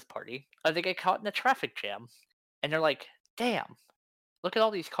going to this party, they get caught in a traffic jam, and they're like, "Damn, look at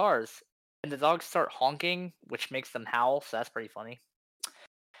all these cars!" And the dogs start honking, which makes them howl. So that's pretty funny.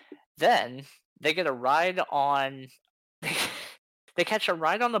 Then they get a ride on. They catch a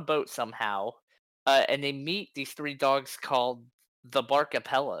ride on a boat somehow, and they meet these 3 dogs called the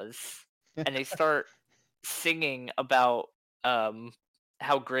Barcapellas, and they start singing about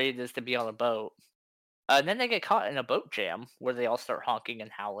how great it is to be on a boat. And then they get caught in a boat jam where they all start honking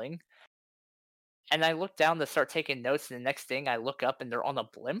and howling. And I look down to start taking notes, and the next thing I look up and they're on a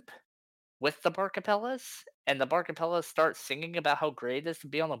blimp with the Barcapellas, and the Barcapellas start singing about how great it is to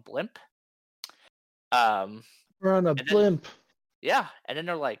be on a blimp. We're on a blimp. Yeah, and then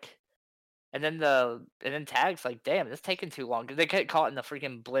they're like, and then Tag's like, "Damn, it's taking too long." They get caught in the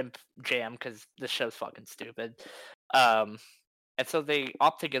freaking blimp jam because this show's fucking stupid. And so they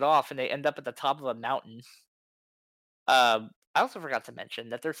opt to get off, and they end up at the top of a mountain. I also forgot to mention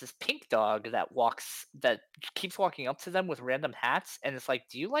that there's this pink dog that keeps walking up to them with random hats, and it's like,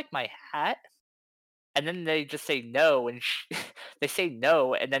 "Do you like my hat?" And then they just say no, and they say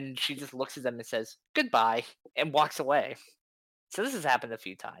no, and then she just looks at them and says goodbye and walks away. So this has happened a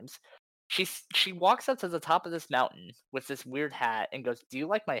few times. She walks up to the top of this mountain with this weird hat and goes, "Do you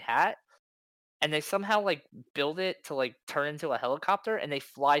like my hat?" And they somehow like build it to like turn into a helicopter, and they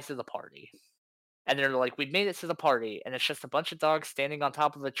fly to the party. And they're like, "We made it to the party," and it's just a bunch of dogs standing on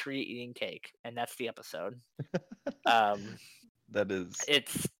top of a tree eating cake, and that's the episode. That is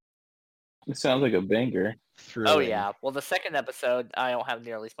It's It sounds like a banger. thrilling. Oh yeah. Well, the second episode, I don't have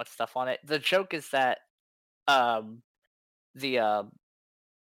nearly as much stuff on it. The joke is that the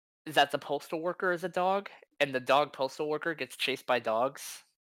the postal worker is a dog, and the dog postal worker gets chased by dogs.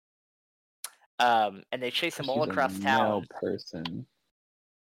 And they chase him all She's a across male town. person.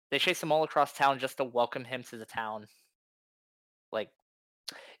 They chase him all across town just to welcome him to the town. Like,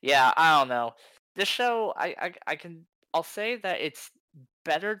 yeah, I don't know. This show, I'll say that it's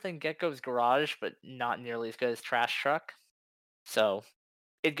better than Gecko's Garage, but not nearly as good as Trash Truck. So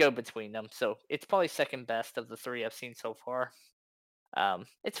it'd go between them. So it's probably second best of the 3 I've seen so far.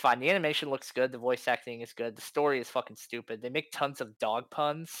 It's fine. The animation looks good. The voice acting is good. The story is fucking stupid. They make tons of dog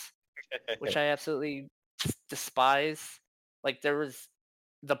puns, which I absolutely despise. Like there was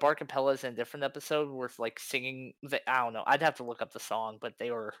the Barcapellas in a different episode were like singing. I don't know. I'd have to look up the song, but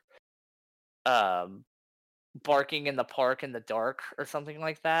they were um barking in the park in the dark or something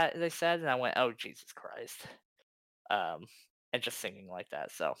like that. They said, and I went, "Oh Jesus Christ!" Um, and just singing like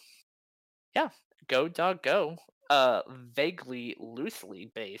that. So yeah, Go Dog Go. Vaguely,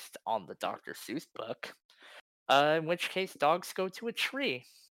 loosely based on the Dr. Seuss book. In which case, dogs go to a tree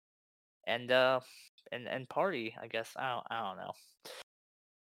and and party. I guess I don't know.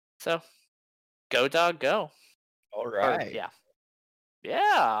 So Go Dog Go. All Or right.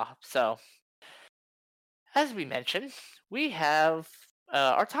 yeah. So as we mentioned, we have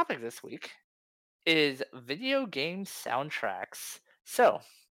our topic this week is video game soundtracks. So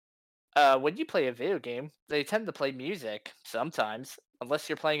when you play a video game, they tend to play music sometimes, unless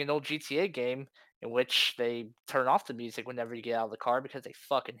you're playing an old GTA game in which they turn off the music whenever you get out of the car because they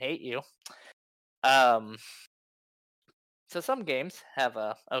fucking hate you. Um, so some games have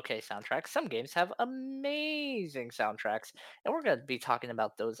a okay soundtrack, some games have amazing soundtracks, and we're going to be talking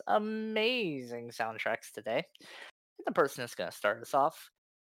about those amazing soundtracks today. And the person that's going to start us off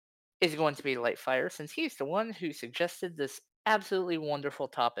is going to be Lightfire, since he's the one who suggested this absolutely wonderful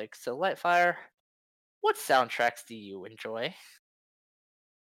topic. So Lightfire, what soundtracks do you enjoy?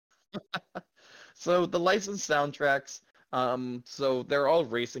 So the licensed soundtracks, so they're all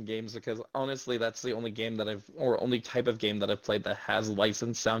racing games because honestly, that's the only game that or only type of game that I've played that has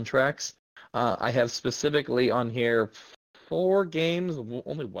licensed soundtracks. I have specifically on here 4 games.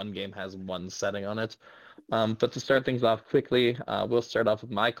 Only one game has one setting on it. But to start things off quickly, we'll start off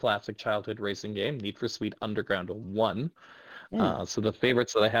with my classic childhood racing game, Need for Speed Underground 1. So the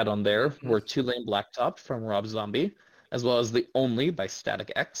favorites that I had on there were Two Lane Blacktop from Rob Zombie, as well as The Only by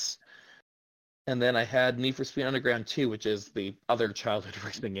Static X. And then I had Need for Speed Underground 2, which is the other childhood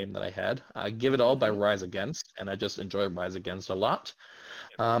racing game that I had. Give It All by Rise Against, and I just enjoy Rise Against a lot.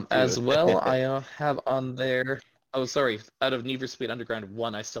 As well, I have on there... Oh, sorry. Out of Need for Speed Underground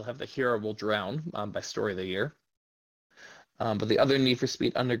 1, I still have The Hero Will Drown by Story of the Year. But the other Need for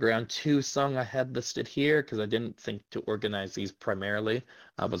Speed Underground 2 song I had listed here, because I didn't think to organize these primarily,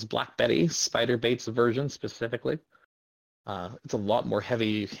 was Black Betty, Spider Bait's version specifically. It's a lot more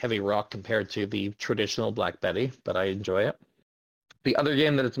heavy rock compared to the traditional Black Betty, but I enjoy it. The other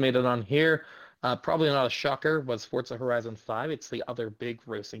game that it's made it on here, probably not a shocker, was Forza Horizon 5. It's the other big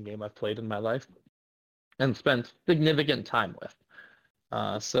racing game I've played in my life and spent significant time with.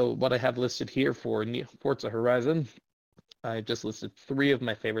 So what I have listed here for Forza Horizon, I just listed 3 of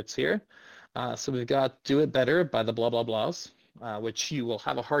my favorites here. So we've got Do It Better by the Blah Blah Blahs, which you will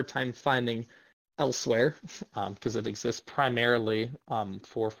have a hard time finding elsewhere because it exists primarily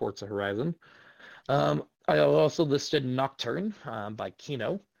for Forza Horizon. I also listed Nocturne by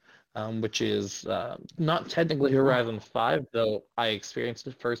Kino, which is not technically Horizon 5, though I experienced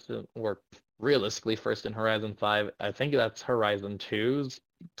it first, or realistically first in Horizon 5. I think that's Horizon 2's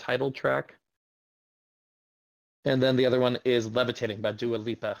title track. And then the other one is Levitating by Dua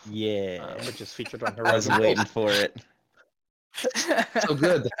Lipa. Yeah. Which is featured on I was Horizon. waiting for it. So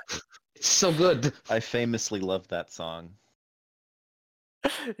good. It's so good. I famously love that song.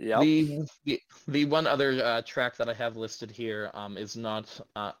 Yep. The one other track that I have listed here is not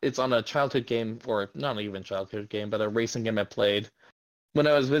it's on a childhood game, or not even childhood game, but a racing game I played when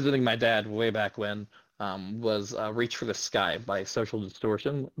I was visiting my dad way back when. Was Reach for the Sky by Social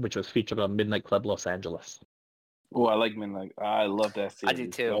Distortion, which was featured on Midnight Club Los Angeles. Oh, I like Midnight. I love that series. I do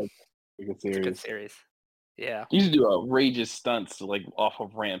too. It's a It's a good series. Yeah. You used to do outrageous stunts like off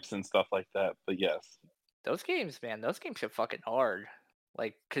of ramps and stuff like that. But yes, Those games, man, those games are fucking hard.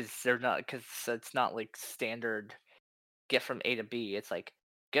 Like, because it's not like standard get from A to B. It's like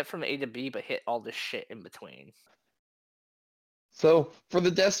get from A to B, but hit all this shit in between. So for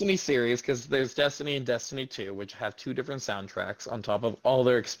the Destiny series, because there's Destiny and Destiny 2, which have 2 different soundtracks on top of all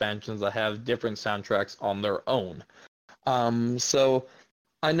their expansions that have different soundtracks on their own. So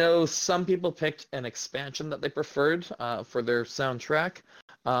I know some people picked an expansion that they preferred for their soundtrack.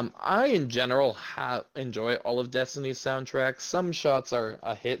 I, in general, enjoy all of Destiny's soundtracks. Some shots are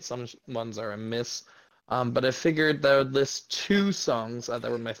a hit, some ones are a miss. But I figured that I would list 2 songs that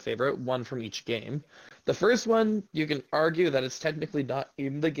were my favorite, one from each game. The first one, you can argue that it's technically not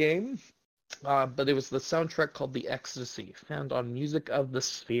in the game, but it was the soundtrack called The Ecstasy, found on Music of the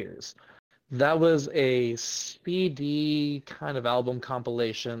Spheres. That was a CD kind of album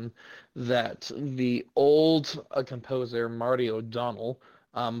compilation that the old composer Marty O'Donnell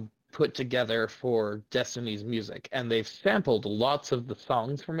put together for Destiny's music, and they've sampled lots of the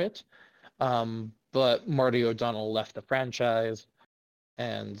songs from it, but Marty O'Donnell left the franchise,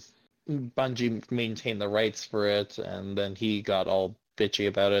 and Bungie maintained the rights for it, and then he got all bitchy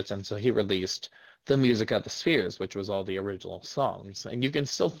about it, and so he released the Music of the Spheres, which was all the original songs, and you can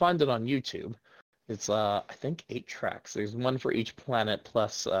still find it on YouTube. It's I think 8 tracks. There's one for each planet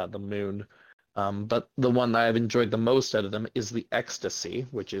plus the moon. But the one that I've enjoyed the most out of them is the Ecstasy,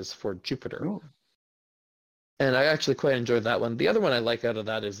 which is for Jupiter. Ooh. And I actually quite enjoyed that one. The other one I like out of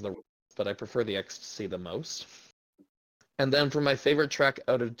that is the, but I prefer the Ecstasy the most. And then for my favorite track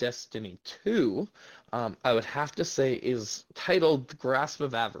out of Destiny 2, I would have to say is titled Grasp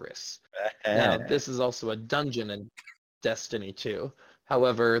of Avarice. Now, this is also a dungeon in Destiny 2.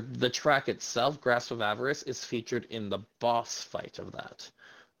 However, the track itself, Grasp of Avarice, is featured in the boss fight of that.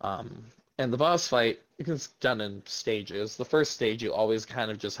 And the boss fight is done in stages. The first stage, you always kind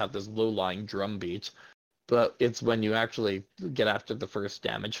of just have this low-lying drum beat, but it's when you actually get after the first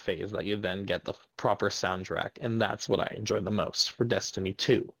damage phase that you then get the proper soundtrack, and that's what I enjoy the most for Destiny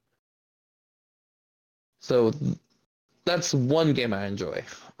 2. So that's one game I enjoy.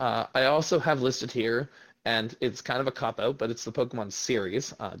 I also have listed here, and it's kind of a cop-out, but it's the Pokemon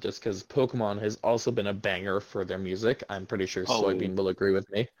series, just because Pokemon has also been a banger for their music. I'm pretty sure Soybean will agree with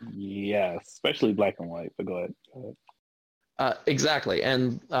me. Yeah, especially Black and White, but go ahead. Exactly,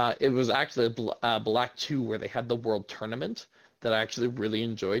 and it was actually Black 2 where they had the World Tournament that I actually really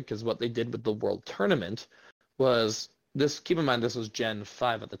enjoyed, because what they did with the World Tournament was this. Keep in mind, this was Gen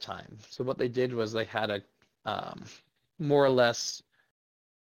 5 at the time. So what they did was they had a more or less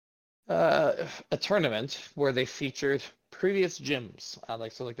a tournament where they featured previous gyms,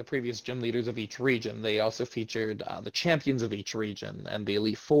 like the previous gym leaders of each region. They also featured the champions of each region and the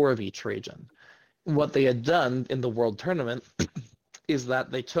Elite Four of each region. What they had done in the World Tournament is that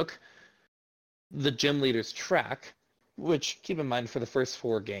they took the gym leader's track, which, keep in mind, for the first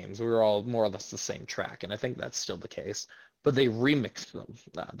 4 games, we were all more or less the same track, and I think that's still the case, but they remixed them.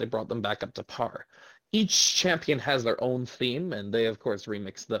 They brought them back up to par. Each champion has their own theme, and they, of course,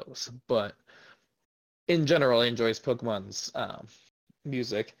 remix those, but in general, I enjoy Pokemon's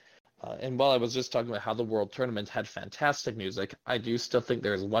music. And while I was just talking about how the World Tournament had fantastic music, I do still think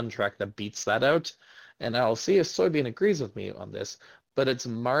there's one track that beats that out. And I'll see if Soybean agrees with me on this, but it's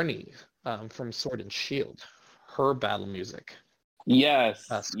Marnie from Sword and Shield, her battle music. Yes,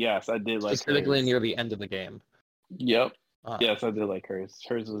 yes, I did like specifically hers. near the end of the game. Yep. Yes, I did like hers.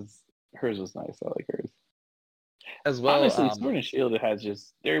 Hers was nice. I like hers. As well, honestly, Sword and Shield has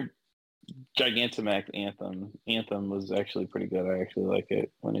just their Gigantamax anthem. Anthem was actually pretty good. I actually like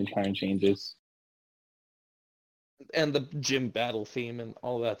it when it kind of changes. And the gym battle theme and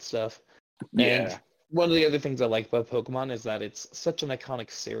all that stuff. Yeah. And one of the other things I like about Pokemon is that it's such an iconic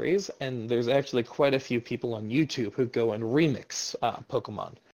series, and there's actually quite a few people on YouTube who go and remix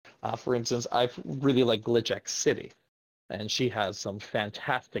Pokemon. For instance, I really like Glitch X City, and she has some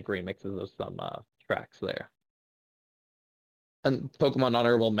fantastic remixes of some tracks there. And Pokemon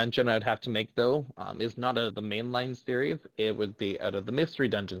honorable mention I'd have to make, though, is not out of the mainline series. It would be out of the Mystery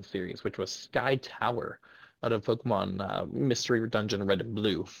Dungeon series, which was Sky Tower, out of Pokemon Mystery Dungeon Red and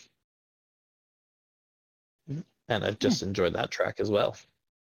Blue. And I've just enjoyed that track as well.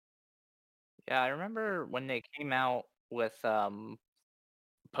 Yeah, I remember when they came out with Pokemon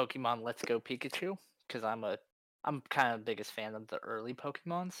Let's Go Pikachu, because I'm kind of the biggest fan of the early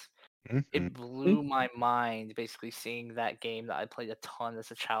Pokemons. It blew my mind basically seeing that game that I played a ton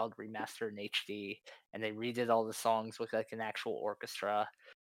as a child remastered in HD, and they redid all the songs with like an actual orchestra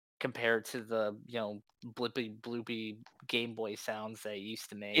compared to the blippy bloopy Game Boy sounds they used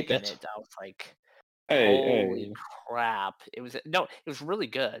to make. And I was like, holy crap! It was really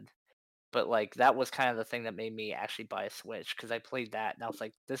good. But like that was kind of the thing that made me actually buy a Switch, because I played that and I was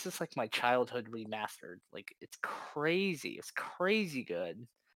like, this is like my childhood remastered. Like it's crazy. It's crazy good.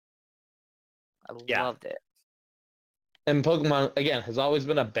 I loved it. And Pokemon, again, has always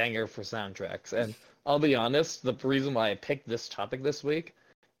been a banger for soundtracks. And I'll be honest, the reason why I picked this topic this week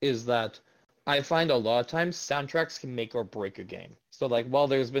is that I find a lot of times soundtracks can make or break a game. So like while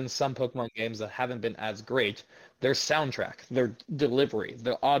there's been some Pokemon games that haven't been as great, their soundtrack, their delivery,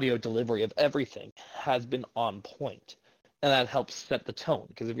 their audio delivery of everything has been on point. And that helps set the tone.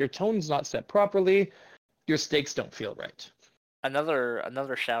 Because if your tone's not set properly, your stakes don't feel right.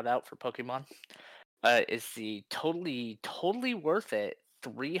 Another shout out for Pokemon is the totally worth it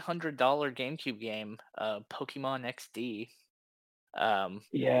 $300 GameCube game, Pokemon XD.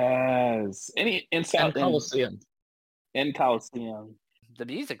 Yes. And Coliseum. And Coliseum. The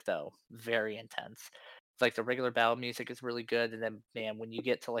music, though, very intense. It's like the regular battle music is really good, and then man, when you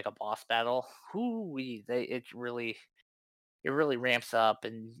get to like a boss battle, it really ramps up,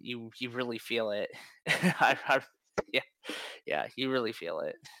 and you really feel it. Yeah, you really feel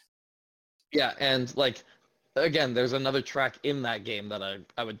it. Yeah, and like again, there's another track in that game that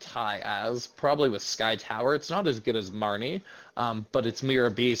I would tie as probably with Sky Tower. It's not as good as Marnie, but it's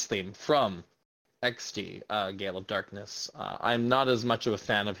Mirror B's theme from XD, Gale of Darkness. I'm not as much of a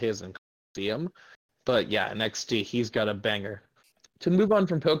fan of his in Coliseum, but yeah, in XD he's got a banger. To move on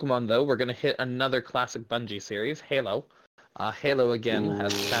from Pokemon, though, we're going to hit another classic Bungie series, Halo. Halo, again,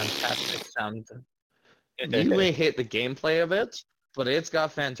 has fantastic sound. You may hate the gameplay of it, but it's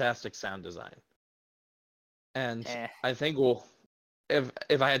got fantastic sound design. And I think, well,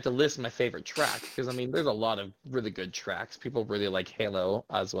 if I had to list my favorite track, because, I mean, there's a lot of really good tracks. People really like Halo,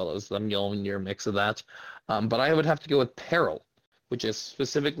 as well as the Mjolnir mix of that. But I would have to go with Peril, which is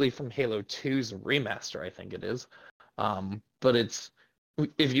specifically from Halo 2's remaster, I think it is. But it's,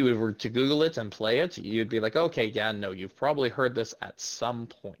 if you were to Google it and play it, you'd be like, okay, yeah, no, you've probably heard this at some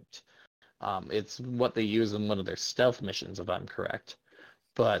point. It's what they use in one of their stealth missions, if I'm correct.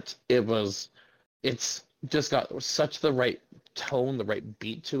 But it's just got such the right tone, the right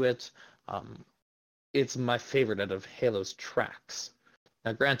beat to it. It's my favorite out of Halo's tracks.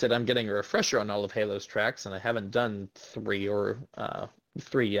 Now, granted, I'm getting a refresher on all of Halo's tracks, and I haven't done three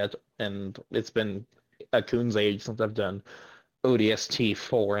yet, and it's been a coon's age since I've done ODST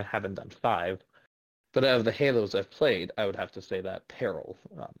 4 and haven't done 5. But out of the Halos I've played, I would have to say that Peril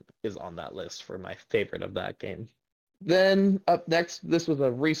is on that list for my favorite of that game. Then up next, this was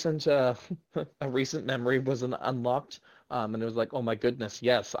a recent memory was unlocked, and it was like, oh my goodness,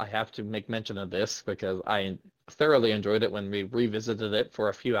 yes, I have to make mention of this because I thoroughly enjoyed it when we revisited it for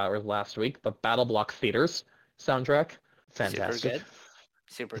a few hours last week. But Battle Block Theaters soundtrack, fantastic,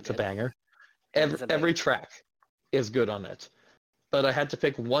 super it's good. a banger. Every track is good on it, but I had to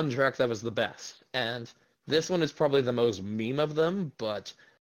pick one track that was the best, and this one is probably the most meme of them, but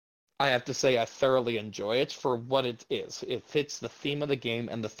I have to say I thoroughly enjoy it for what it is. It fits the theme of the game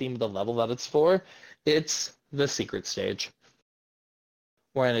and the theme of the level that it's for. It's the secret stage,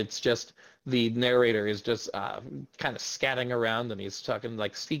 when it's just the narrator is just kind of scatting around and he's talking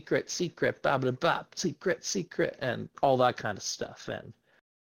like secret, secret, blah blah blah, secret, secret, and all that kind of stuff. And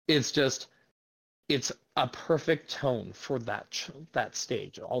it's a perfect tone for that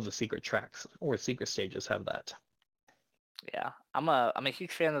stage. All the secret tracks or secret stages have that. Yeah, I'm a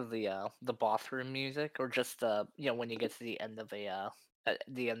huge fan of the bathroom music, or just when you get to the end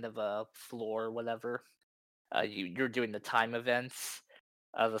of a floor or whatever, you're doing the time events.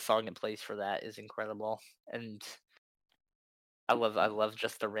 The song it plays for that is incredible, and I love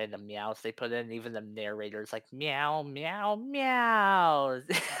just the random meows they put in. Even the narrator's like meow meow meow.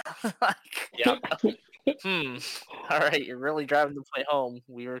 Like, Yep. all right, you're really driving the point home.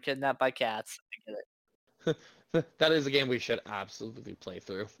 We were kidnapped by cats. I get it. That is a game we should absolutely play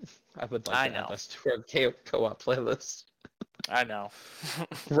through. I would like to add this to our co-op playlist. I know.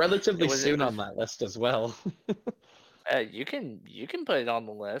 Relatively soon on that list as well. You can put it on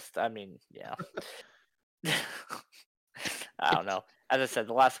the list. I mean, yeah. I don't know. As I said,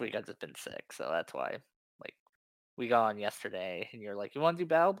 the last week I've just been sick, so that's why. Like, we got on yesterday, and you're like, "You want to do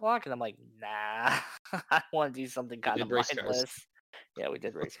Battle Block?" And I'm like, "Nah, I want to do something kind of mindless." Yeah, we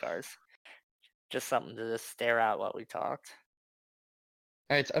did race cars. Just something to just stare at while we talked.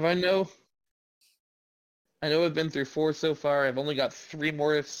 All right, I know I've been through 4 so far. I've only got 3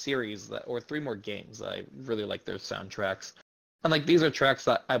 more three more games that I really like their soundtracks. And like these are tracks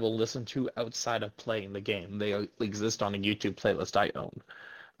that I will listen to outside of playing the game. They exist on a YouTube playlist I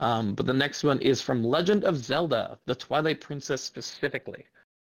own. But the next one is from Legend of Zelda: The Twilight Princess specifically.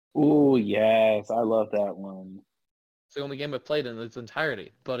 Ooh, yes, I love that one. It's the only game I've played in its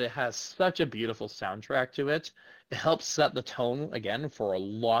entirety, but it has such a beautiful soundtrack to it. It helps set the tone, again, for a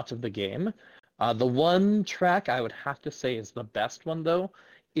lot of the game. The one track I would have to say is the best one, though,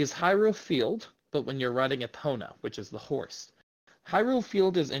 is Hyrule Field, but when you're riding Epona, which is the horse. Hyrule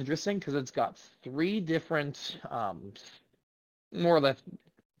Field is interesting because it's got 3 different, more or less,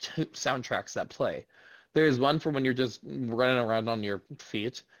 soundtracks that play. There's one for when you're just running around on your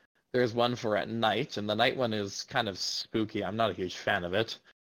feet. There's one for at night, and the night one is kind of spooky. I'm not a huge fan of it.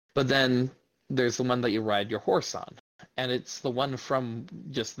 But then there's the one that you ride your horse on, and it's the one from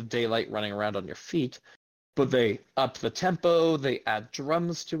just the daylight running around on your feet. But they up the tempo, they add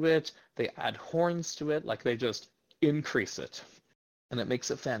drums to it, they add horns to it, like they just increase it. And it makes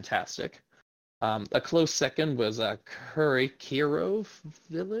it fantastic. A close second was Kurikiro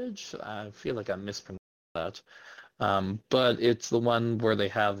Village. I feel like I mispronounced that. But it's the one where they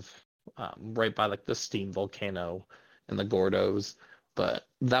have right by like the steam volcano and the Gordos. But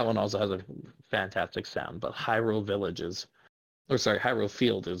that one also has a fantastic sound. But Hyrule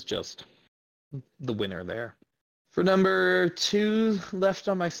Field is just the winner there. For number 2 left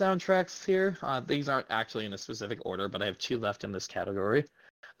on my soundtracks here, these aren't actually in a specific order, but I have 2 left in this category.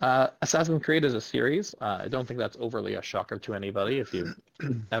 Assassin's Creed is a series. I don't think that's overly a shocker to anybody if you've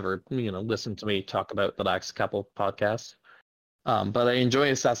ever, listened to me talk about the last couple podcasts. But I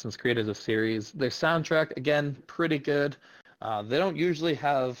enjoy Assassin's Creed as a series. Their soundtrack, again, pretty good. They don't usually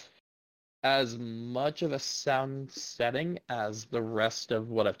have as much of a sound setting as the rest of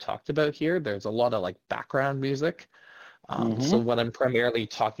what I've talked about here. There's a lot of background music. So what I'm primarily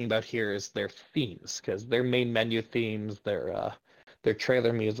talking about here is their themes, because their main menu themes, their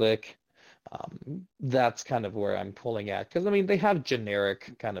trailer music, that's kind of where I'm pulling at. Because they have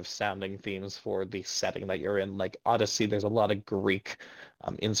generic kind of sounding themes for the setting that you're in. Like Odyssey, there's a lot of Greek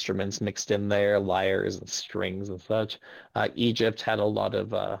instruments mixed in there, lyres and strings and such. Egypt had a lot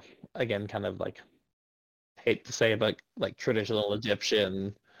of again, kind of hate to say, but traditional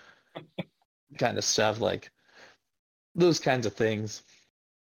Egyptian kind of stuff, those kinds of things.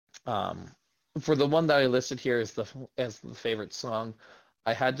 For the one that I listed here as the favorite song,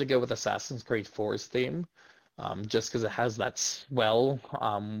 I had to go with Assassin's Creed 4's theme, just because it has that swell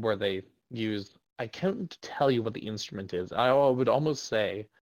where they use. I can't tell you what the instrument is. I would almost say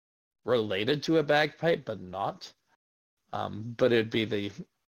related to a bagpipe, but not. But it'd be the.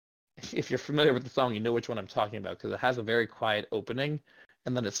 If you're familiar with the song, you know which one I'm talking about, because it has a very quiet opening,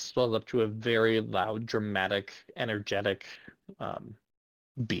 and then it swells up to a very loud, dramatic, energetic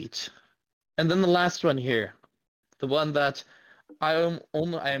beat. And then the last one here, the one that I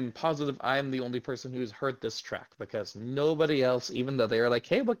am positive I am the only person who's heard this track, because nobody else, even though they are like,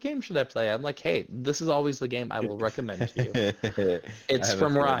 hey, what game should I play? I'm like, hey, this is always the game I will recommend to you. It's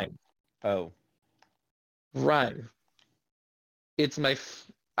from Rime. Oh. Rime. It's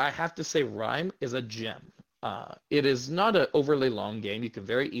I have to say, Rime is a gem. It is not an overly long game. You can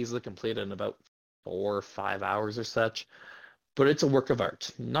very easily complete it in about 4 or 5 hours or such. But it's a work of art,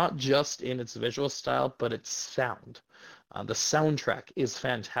 not just in its visual style, but its sound. The soundtrack is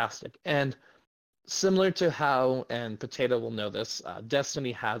fantastic. And similar to how, and Potato will know this,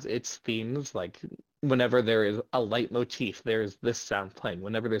 Destiny has its themes. Like, whenever there is a leitmotif, there is this sound playing.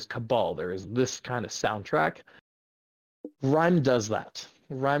 Whenever there's Cabal, there is this kind of soundtrack. Rime does that.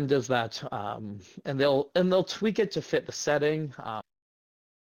 Rime does that, and they'll tweak it to fit the setting.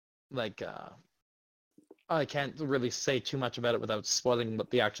 I can't really say too much about it without spoiling what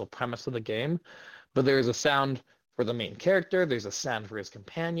the actual premise of the game, but there is a sound for the main character. There's a sound for his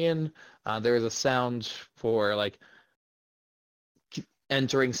companion. There is a sound for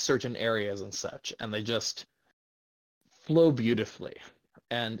entering certain areas and such, and they just flow beautifully.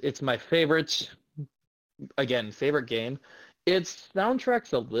 And it's my favorite game. Its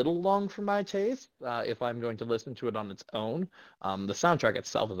soundtrack's a little long for my taste, if I'm going to listen to it on its own. The soundtrack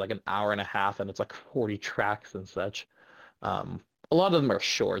itself is like an hour and a half, and it's like 40 tracks and such. A lot of them are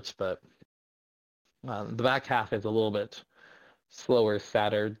short, but the back half is a little bit slower,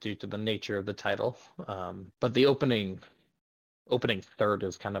 sadder due to the nature of the title. But the opening third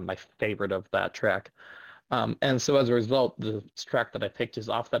is kind of my favorite of that track. And so as a result, the track that I picked is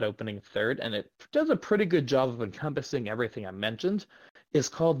off that opening third, and it does a pretty good job of encompassing everything I mentioned. It's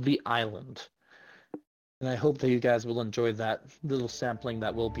called The Island. And I hope that you guys will enjoy that little sampling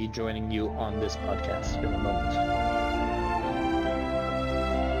that will be joining you on this podcast in a moment.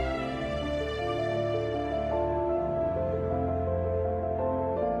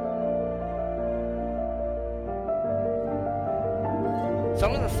 So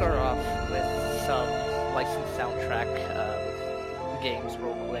I'm going to start off with some licensed soundtrack games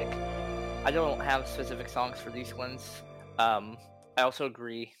real quick. I don't have specific songs for these ones. I also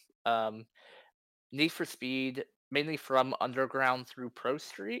agree. Need for Speed, mainly from Underground through Pro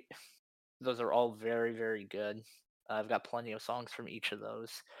Street. Those are all very, very good. I've got plenty of songs from each of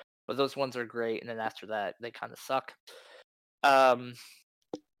those. But those ones are great, and then after that, they kind of suck.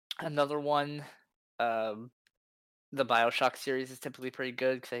 Another one, the BioShock series is typically pretty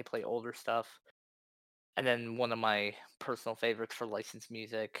good because they play older stuff. And then one of my personal favorites for licensed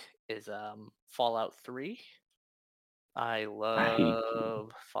music is Fallout 3. I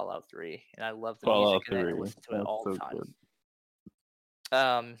love Fallout 3, and I love the Fallout music in it. I 3. listen to it all the so time. good.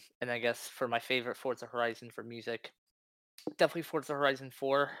 And I guess for my favorite Forza Horizon for music, definitely Forza Horizon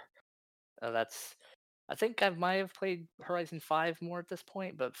 4. I think I might have played Horizon 5 more at this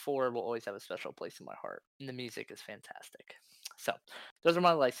point, but 4 will always have a special place in my heart. And the music is fantastic. So, those are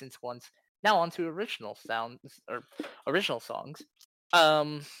my licensed ones. Now on to original songs.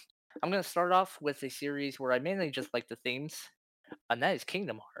 I'm going to start off with a series where I mainly just like the themes, and that is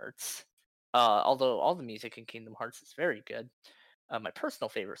Kingdom Hearts. Although all the music in Kingdom Hearts is very good. My personal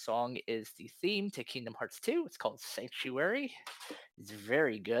favorite song is the theme to Kingdom Hearts 2. It's called Sanctuary. It's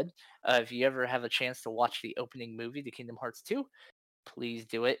very good. If you ever have a chance to watch the opening movie to Kingdom Hearts 2, please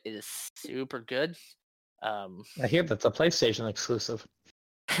do it. It is super good. I hear that's a PlayStation exclusive.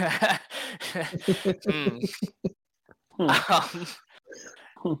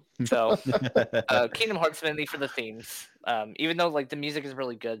 So, Kingdom Hearts mainly for the themes. Even though like the music is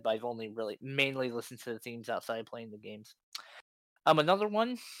really good, but I've only really mainly listened to the themes outside playing the games. Another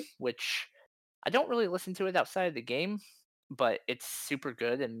one, which I don't really listen to it outside of the game, but it's super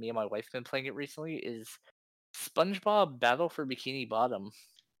good, and me and my wife have been playing it recently, is SpongeBob Battle for Bikini Bottom.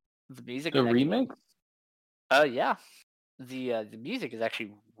 The music The is actually, remake? yeah. The music is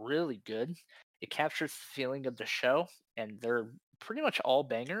actually really good. It captures the feeling of the show, and they're pretty much all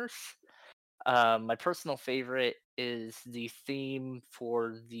bangers. My personal favorite is the theme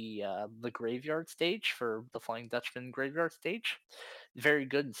for the graveyard stage for the Flying Dutchman graveyard stage. Very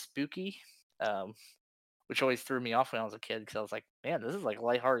good and spooky, which always threw me off when I was a kid because I was like, man, this is like a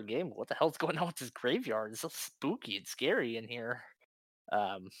lighthearted game. What the hell's going on with this graveyard? It's so spooky and scary in here.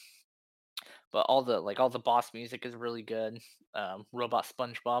 Um, but all the boss music is really good. Robot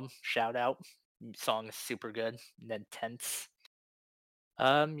SpongeBob, shout out. Song is super good and then tense.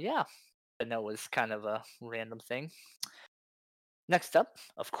 Yeah. I know it was kind of a random thing. Next up,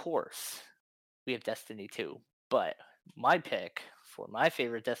 of course, we have Destiny 2. But my pick for my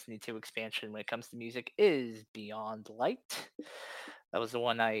favorite Destiny 2 expansion when it comes to music is Beyond Light. That was the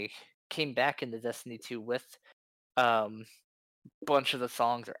one I came back into Destiny 2 with. Bunch of the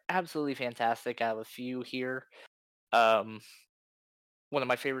songs are absolutely fantastic. I have a few here. One of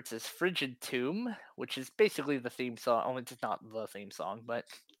my favorites is Frigid Tomb, which is basically the theme song. Oh, it's not the theme song, but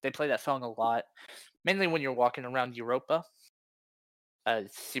they play that song a lot, mainly when you're walking around Europa.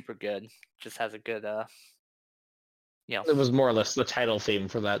 It's super good. Just has a good, It was more or less the title theme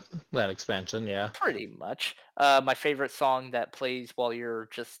for that expansion, yeah. pretty much. My favorite song that plays while you're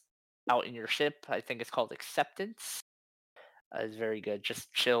just out in your ship, I think it's called Acceptance. It's very good.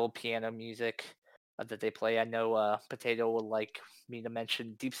 Just chill piano music that they play. I know Potato would like me to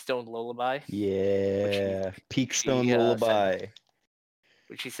mention Deep Stone Lullaby. Yeah, Peakstone said- Lullaby.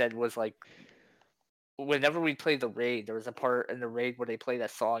 which he said was like whenever we played the raid, there was a part in the raid where they play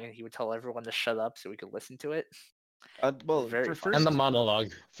that song and he would tell everyone to shut up so we could listen to it. Well, Very fun. And the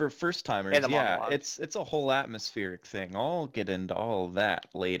monologue. for first timers, And the yeah, monologue. it's a whole atmospheric thing. I'll get into all of that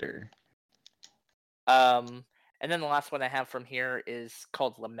later. And then the last one I have from here is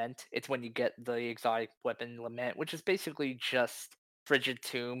called Lament. It's when you get the exotic weapon Lament, which is basically just Frigid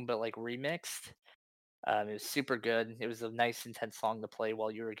Tomb but like remixed. It was super good. It was a nice, intense song to play while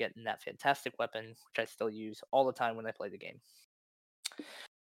you were getting that fantastic weapon, which I still use all the time when I play the game.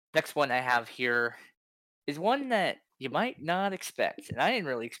 Next one I have here is one that you might not expect, and I didn't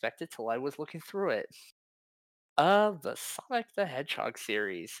really expect it till I was looking through it. The Sonic the Hedgehog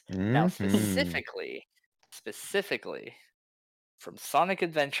series. Now, Mhm. specifically, from Sonic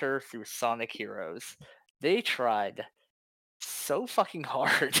Adventure through Sonic Heroes, they tried so fucking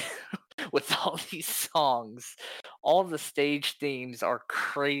hard with all these songs. All the stage themes are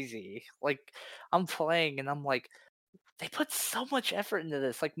crazy. Like, I'm playing and I'm like, they put so much effort into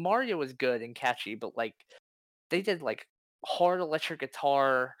this. Like, Mario was good and catchy, but like, they did like hard electric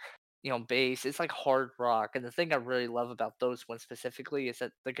guitar, bass. It's like hard rock. And the thing I really love about those ones specifically is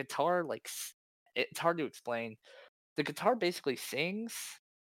that the guitar, like, it's hard to explain. The guitar basically sings.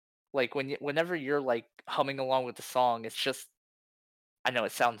 Like whenever you're like humming along with the song, it's just I know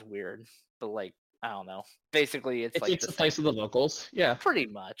it sounds weird, but like I don't know. Basically, it's It like takes the place of the vocals, yeah. pretty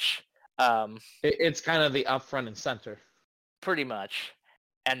much. Um, It's kind of the up front and center. pretty much.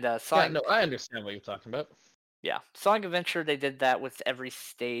 And Yeah, Sonic, no, I understand what you're talking about. yeah, Sonic Adventure they did that with every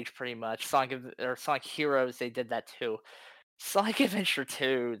stage pretty much. Sonic Heroes they did that too. Sonic Adventure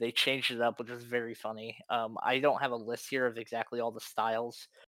 2 they changed it up, which was very funny. I don't have a list here of exactly all the styles,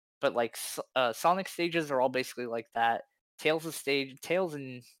 but like Sonic stages are all basically like that. Tails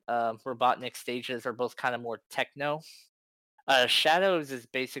and Robotnik stages are both kind of more techno. Shadows is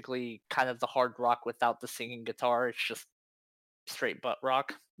basically kind of the hard rock without the singing guitar. It's just straight butt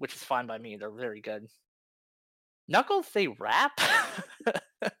rock, which is fine by me. They're very good. Knuckles, they rap.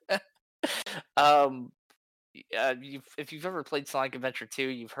 um, if you've ever played Sonic Adventure 2,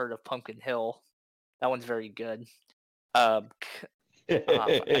 you've heard of Pumpkin Hill. That one's very good. I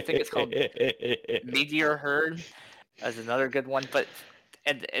think it's called Meteor Herd as another good one,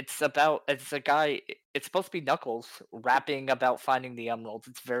 and it's a guy. It's supposed to be Knuckles rapping about finding the emeralds.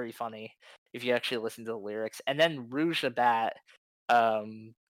 It's very funny if you actually listen to the lyrics. And then Rouge the Bat,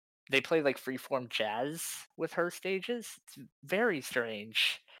 they play like freeform jazz with her stages. It's very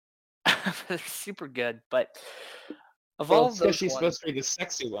strange. They're super good, but of Well, all it's of because those she's ones, supposed to be the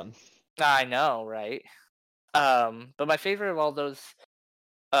sexy one. I know, right? But my favorite of all those,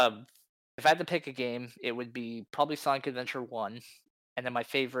 um, if I had to pick a game, it would be probably Sonic Adventure 1. And then my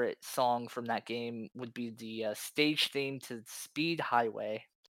favorite song from that game would be the stage theme to Speed Highway,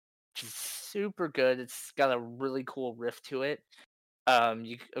 which is super good. It's got a really cool riff to it.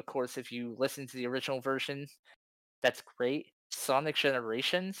 Of course, if you listen to the original version, that's great. Sonic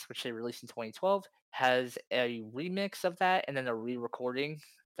Generations, which they released in 2012, has a remix of that and then a re-recording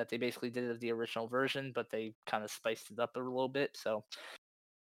that they basically did of the original version, but they kind of spiced it up a little bit. So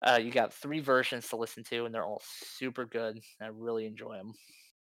you got 3 versions to listen to, and they're all super good. I really enjoy them.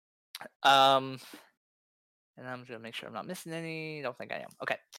 And I'm gonna make sure I'm not missing any. Don't think I am.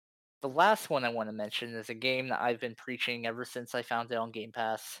 Okay. The last one I want to mention is a game that I've been preaching ever since I found it on Game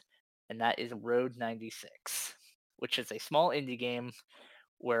Pass, and that is Road 96, which is a small indie game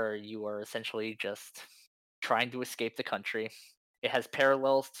where you are essentially just trying to escape the country. It has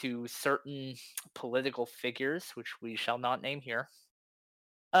parallels to certain political figures, which we shall not name here.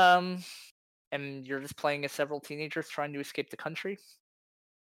 Um, and you're just playing as several teenagers trying to escape the country.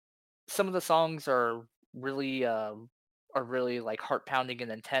 Some of the songs are really like heart pounding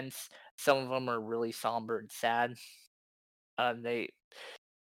and intense. Some of them are really somber and sad. They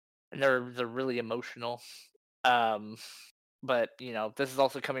and they're really emotional. Um, but this is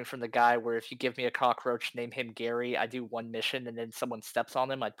also coming from the guy where if you give me a cockroach, name him Gary, I do one mission and then someone steps on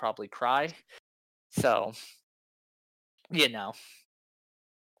him, I'd probably cry. So, you know,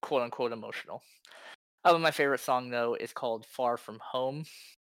 quote unquote emotional. My favorite song though is called "Far From Home."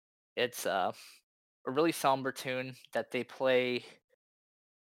 It's a really somber tune that they play.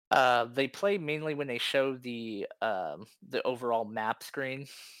 They play mainly when they show the overall map screen,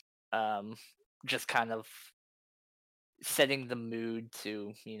 um, just kind of setting the mood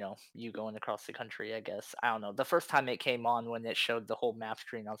to you going across the country. I guess I don't know. The first time it came on when it showed the whole map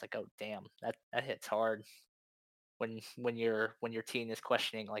screen, I was like, oh damn, that hits hard. When your teen is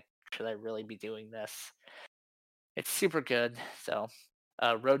questioning like, should I really be doing this? It's super good. So,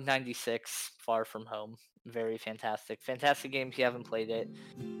 Road 96, Far From Home, very fantastic. Fantastic game if you haven't played it,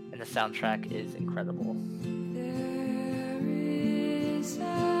 and the soundtrack is incredible. There is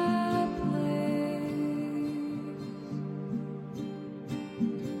a place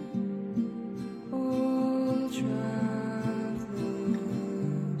all travelers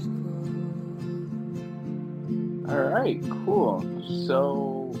go. All right, cool.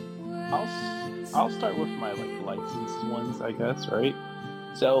 So I'll start with my licensed ones, I guess, right?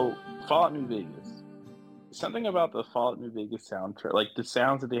 So Fallout New Vegas. Something about the Fallout New Vegas soundtrack, like the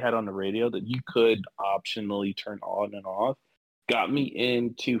sounds that they had on the radio that you could optionally turn on and off, got me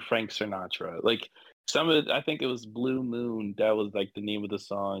into Frank Sinatra. Like some of it, I think it was Blue Moon. That was like the name of the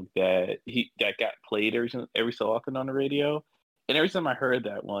song that got played every so often on the radio. And every time I heard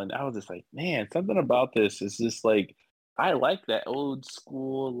that one, I was just like, man, something about this is just like I like that old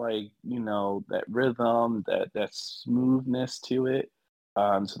school, like that rhythm, that smoothness to it.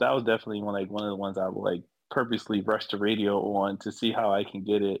 So that was definitely one of the ones I would like purposely rush the radio on to see how I can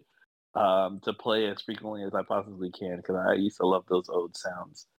get it to play as frequently as I possibly can because I used to love those old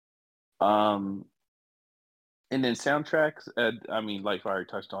sounds. Um, and then soundtracks, I mean, like I already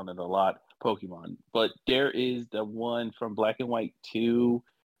touched on it a lot, Pokemon. But there is the one from Black and White 2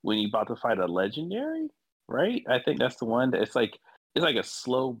 when you about to fight a legendary, right? I think that's the one that it's like a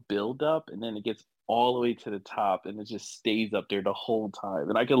slow build up and then it gets all the way to the top and it just stays up there the whole time.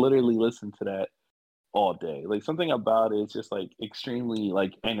 And I could literally listen to that all day. Like something about it is just like extremely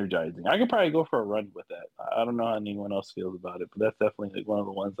like energizing. I could probably go for a run with that. I don't know how anyone else feels about it, but that's definitely like one of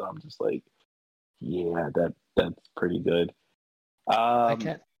the ones that I'm just like, yeah, that's pretty good. I Um,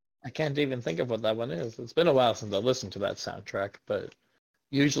 can't I can't even think of what that one is. It's been a while since I listened to that soundtrack, but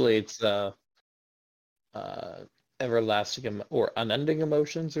usually it's uh or unending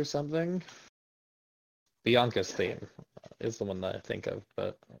emotions or something. Bianca's theme is the one that I think of,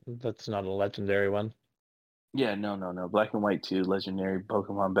 but that's not a legendary one. yeah, no. Black and White 2, Legendary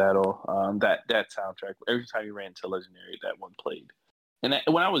Pokemon Battle. That soundtrack. Every time you ran into Legendary, that one played. And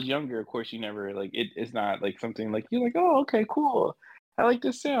when I was younger, of course, you never like it. It's not like something like you're like, oh, okay, cool. I like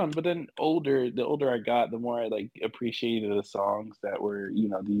this sound. But then the older I got, the more I like appreciated the songs that were,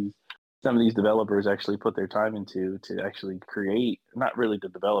 some of these developers actually put their time into to actually create. Not really the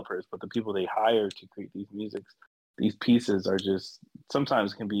developers, but the people they hire to create these musics. These pieces are just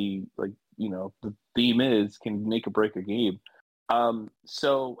sometimes can be like the theme can make or break a game.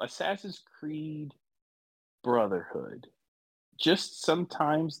 So Assassin's Creed Brotherhood just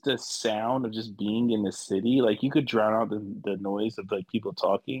sometimes the sound of just being in the city, like you could drown out the noise of like people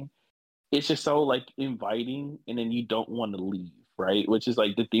talking. It's just so like inviting, and then you don't want to leave, right? Which is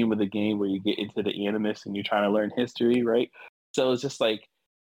like the theme of the game where you get into the animus and you're trying to learn history, right? So it's just like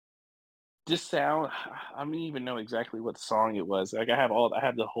this sound. I don't even know exactly what song it was. Like I have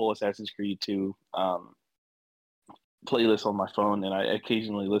the whole Assassin's Creed 2 playlist on my phone, and I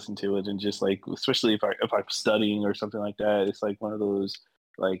occasionally listen to it, and just like especially if I'm studying or something like that, it's like one of those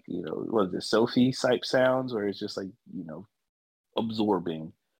like what is it, Sophie type sounds where it's just like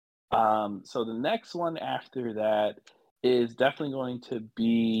absorbing. So the next one after that is definitely going to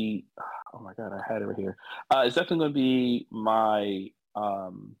be. Oh my god, I had it right here. It's definitely going to be my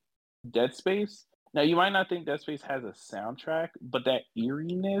Dead Space. Now you might not think Dead Space has a soundtrack, but that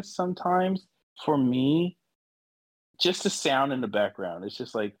eeriness sometimes for me, just the sound in the background, it's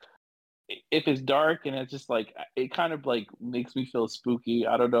just like if it's dark and it's just like it kind of like makes me feel spooky.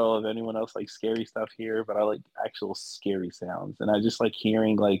 I don't know if anyone else likes scary stuff here, but I like actual scary sounds, and I just like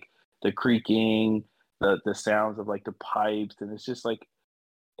hearing like the creaking, the sounds of like the pipes, and it's just like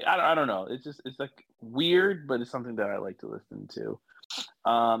I don't know. It's like weird, but it's something that I like to listen to.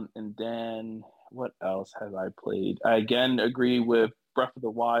 And then what else have I played? I again agree with Breath of the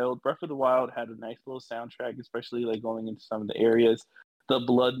Wild. Breath of the Wild had a nice little soundtrack, especially like going into some of the areas. The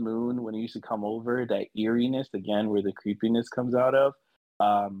Blood Moon, when it used to come over, that eeriness again, where the creepiness comes out of.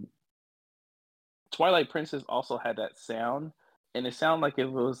 Um, Twilight Princess also had that sound, and it sounded like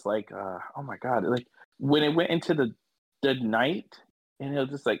it was like, oh my god, like when it went into the night, and it was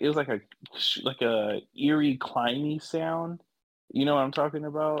just like it was like a eerie, climby sound. You know what I'm talking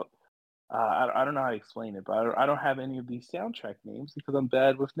about? I don't know how to explain it, but I don't have any of these soundtrack names because I'm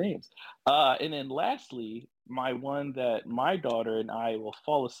bad with names. And then lastly, my one that my daughter and I will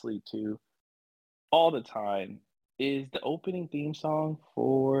fall asleep to all the time is the opening theme song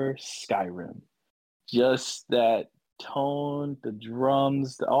for Skyrim. Just that tone, the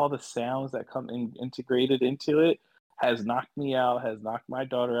drums, all the sounds that come integrated into it has knocked me out, has knocked my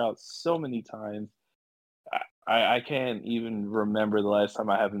daughter out so many times. I can't even remember the last time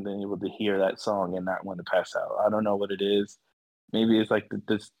I haven't been able to hear that song and not want to pass out. I don't know what it is. Maybe it's like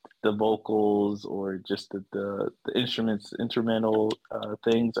the vocals or just the instruments, instrumental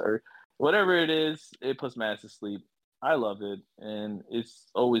things, or whatever it is. It puts Matt to sleep. I love it, and it's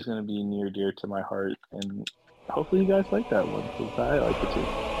always going to be near dear to my heart. And hopefully, you guys like that one because I like it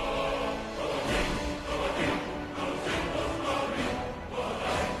too.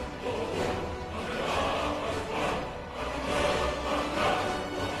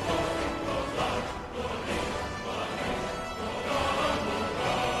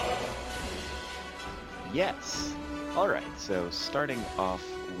 Yes. All right. So starting off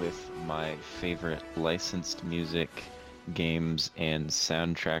with my favorite licensed music, games, and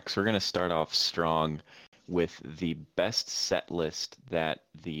soundtracks, we're going to start off strong with the best set list that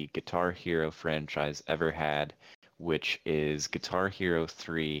the Guitar Hero franchise ever had, which is Guitar Hero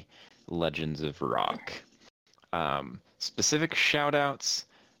 3 Legends of Rock. Specific shout-outs,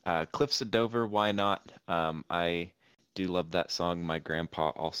 Cliffs of Dover, why not? I do love that song. My grandpa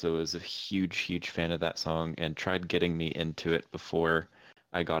also is a huge, huge fan of that song and tried getting me into it before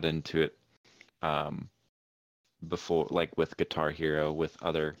I got into it. Before, like with Guitar Hero, with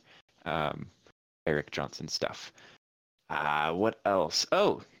other Eric Johnson stuff. What else?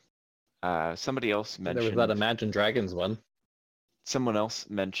 Oh, somebody else There mentioned. was that Imagine Dragons one. Someone else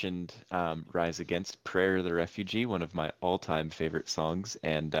mentioned Rise Against, Prayer of the Refugee, one of my all-time favorite songs,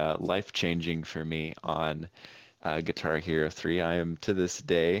 and life-changing for me on Guitar Hero 3. I am, to this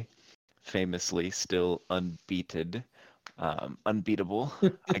day, famously still unbeaten. Unbeatable,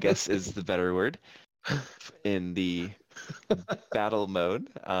 I guess is the better word, in the battle mode.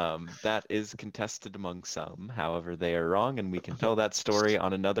 That is contested among some. However, they are wrong, and we can tell that story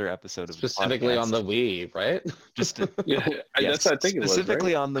on another episode of Specifically the podcast. on the Wii, right? Just to, Yeah, yes, that's what I think it was.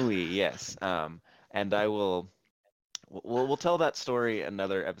 specifically Right? on the Wii, yes. And I will we'll tell that story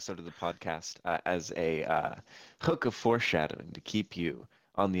another episode of the podcast as a hook of foreshadowing to keep you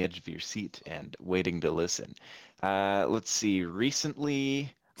on the edge of your seat and waiting to listen. Let's see.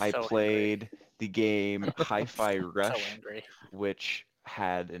 Recently, I So played the game Hi-Fi So Rush, angry. which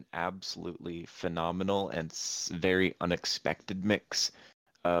had an absolutely phenomenal and very unexpected mix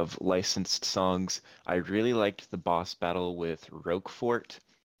of licensed songs. I really liked the boss battle with Roquefort,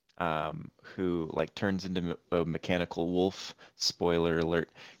 who like turns into a mechanical wolf. Spoiler alert,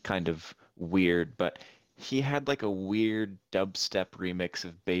 kind of weird, but he had like a weird dubstep remix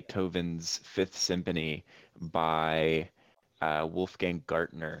of Beethoven's Fifth Symphony by Wolfgang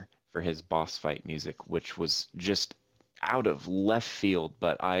Gartner for his boss fight music, which was just out of left field,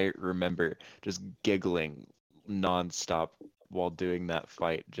 but I remember just giggling nonstop while doing that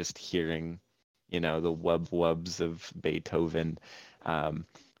fight, just hearing, the wubs of Beethoven.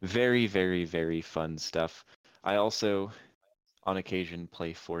 Very, very, very fun stuff. I also, on occasion,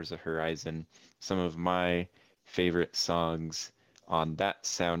 play Forza Horizon. Some of my favorite songs on that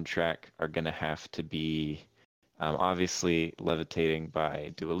soundtrack are going to have to be obviously Levitating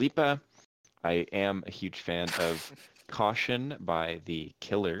by Dua Lipa. I am a huge fan of Caution by The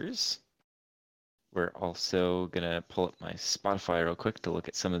Killers. We're also going to pull up my Spotify real quick to look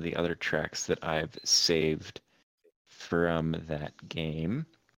at some of the other tracks that I've saved from that game.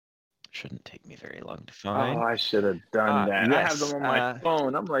 Shouldn't take me very long to find. Oh, I should have done that. I have them yes, on my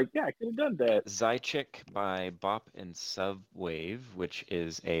phone. I'm like, yeah, I could have done that. Zychik by Bop and Subwave, which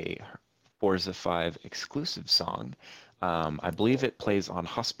is a Forza 5 exclusive song. I believe it plays on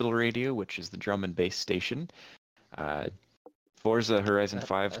Hospital Radio, which is the drum and bass station. Forza Horizon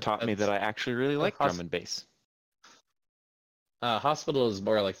 5 taught me that I actually really like drum and bass. Hospital is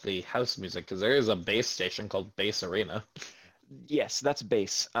more like the house music, because there is a bass station called Bass Arena. Yes, that's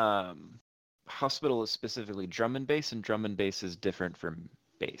bass. Hospital is specifically drum and bass is different from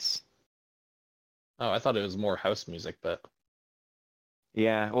bass. Oh, I thought it was more house music, but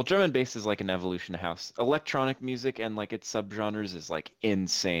Yeah, well, drum and bass is like an evolution of house. Electronic music and like its subgenres is like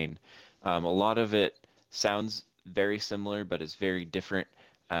insane. A lot of it sounds very similar, but is very different.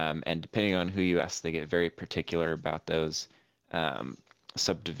 And depending on who you ask, they get very particular about those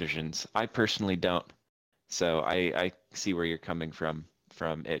subdivisions. I personally don't. So I see where you're coming from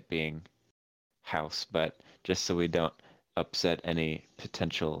it being house, but just so we don't upset any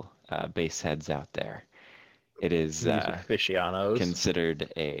potential bass heads out there, it is aficionados.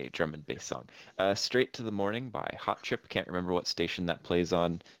 considered a drum and bass song. Straight to the Morning by Hot Chip. Can't remember what station that plays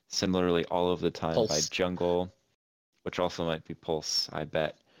on. Similarly, All of the Time by Pulse. Jungle, which also might be Pulse, I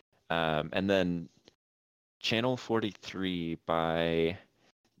bet. And then Channel 43 by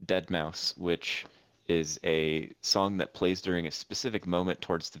Deadmau5, which is a song that plays during a specific moment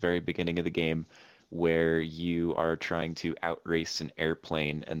towards the very beginning of the game where you are trying to outrace an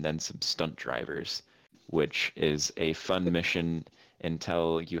airplane and then some stunt drivers, which is a fun mission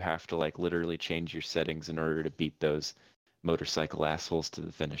until you have to like literally change your settings in order to beat those motorcycle assholes to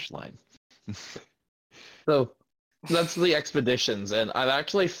the finish line. So that's the expeditions, and I've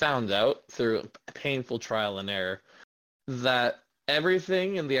actually found out through painful trial and error that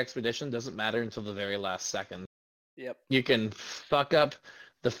everything in the expedition doesn't matter until the very last second. Yep. You can fuck up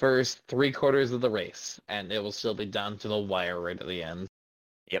the first 3/4 of the race, and it will still be down to the wire right at the end.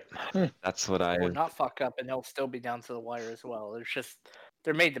 Yep, Hmm. that's what I. Or not fuck up, and they'll still be down to the wire as well. It's just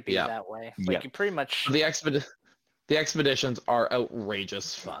they're made to be Yeah. that way. Yeah. Like you pretty much. The expeditions are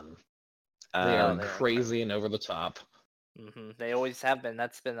outrageous fun. They are Um, crazy and over the top. They always have been.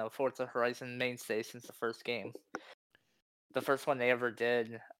 That's been a Forza Horizon mainstay since the first game. The first one they ever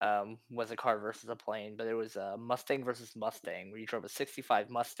did was a car versus a plane, but it was a Mustang versus Mustang, where you drove a 65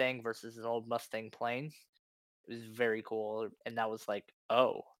 Mustang versus an old Mustang plane. It was very cool, and that was like,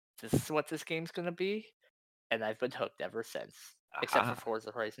 oh, this is what this game's gonna be, and I've been hooked ever since. Except Ah. for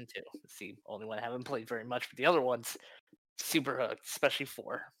Forza Horizon 2. It's the only one I haven't played very much, but the other ones, super hooked, especially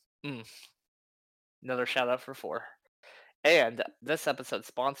 4. Another shout out for 4. And this episode's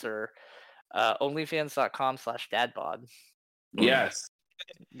sponsor, onlyfans.com/dadbod. Yes.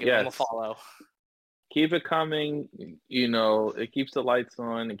 Give them a Yes. follow. Keep it coming. It keeps the lights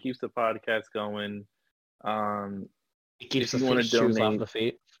on. It keeps the podcast going. It keeps If the you wanna shoes off donate- the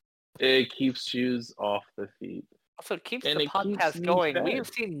feet. It keeps shoes off the feet. Also, it keeps And the it keeps podcast me going. We fed. have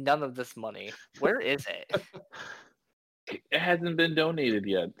seen none of this money. Where is it? It hasn't been donated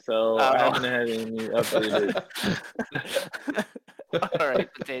yet, so Oh. I haven't had any updated. All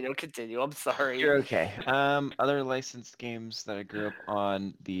right, Potato, continue. I'm sorry. You're okay. Other licensed games that I grew up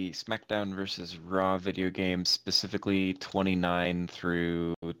on, the SmackDown versus Raw video games, specifically 29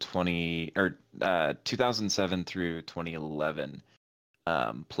 through 2007 through 2011.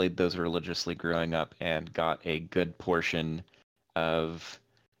 Played those religiously growing up and got a good portion of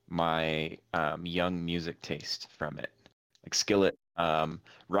my young music taste from it. Like Skillet,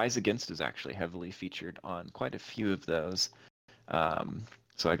 Rise Against is actually heavily featured on quite a few of those.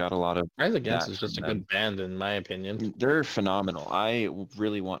 So I got a lot of. Rise Against that is just a from good band, in my opinion. They're phenomenal. I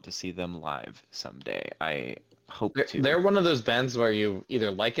really want to see them live someday. I hope to. They're one of those bands where you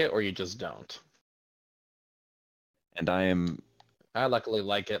either like it or you just don't. And I luckily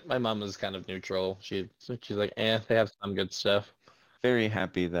like it. My mom is kind of neutral. She's like, they have some good stuff. very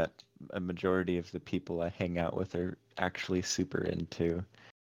happy that a majority of the people I hang out with are actually super into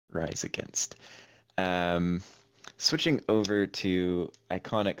Rise Against. Switching over to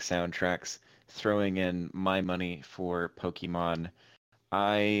iconic soundtracks, throwing in my money for Pokemon,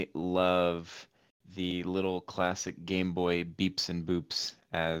 I love the little classic Game Boy beeps and boops,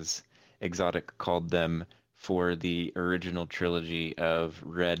 as Exotic called them, for the original trilogy of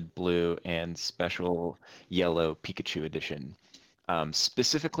Red, Blue, and Special Yellow Pikachu Edition.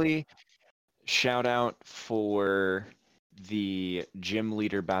 Specifically, shout out for the gym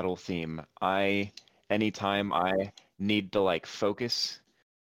leader battle theme. Anytime I need to like focus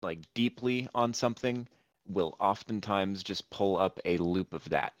like deeply on something, will oftentimes just pull up a loop of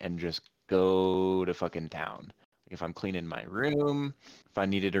that and just go to fucking town. If I'm cleaning my room, if I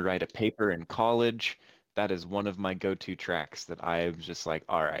needed to write a paper in college, that is one of my go-to tracks that I'm just like,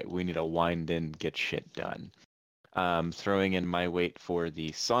 all right, we need to wind in, get shit done. Throwing in my weight for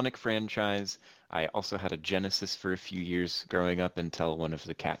the Sonic franchise. I also had a Genesis for a few years growing up until one of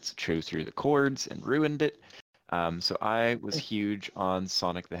the cats chose through the cords and ruined it. So I was huge on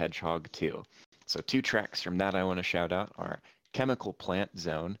Sonic the Hedgehog too. So two tracks from that I want to shout out are Chemical Plant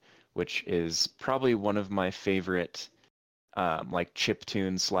Zone, which is probably one of my favorite like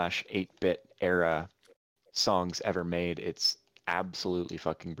chiptune / 8-bit era songs ever made. It's absolutely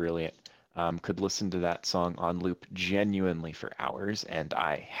fucking brilliant. Could listen to that song on loop genuinely for hours, and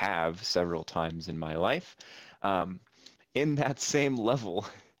I have several times in my life. In that same level,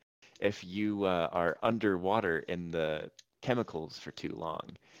 if you are underwater in the chemicals for too long.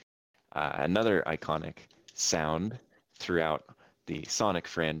 Another iconic sound throughout the Sonic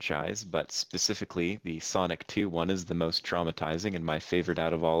franchise, but specifically the Sonic 2 one is the most traumatizing and my favorite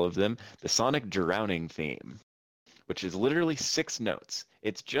out of all of them, the Sonic Drowning theme, which is literally 6 notes.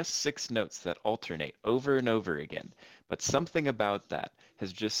 It's just 6 notes that alternate over and over again, but something about that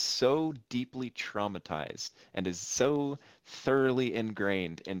has just so deeply traumatized and is so thoroughly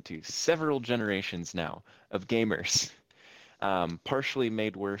ingrained into several generations now of gamers. Partially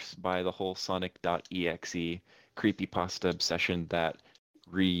made worse by the whole Sonic.exe creepypasta obsession that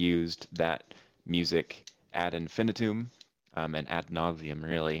reused that music ad infinitum and ad nauseum,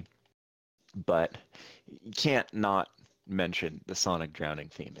 really. But you can't not mention the Sonic Drowning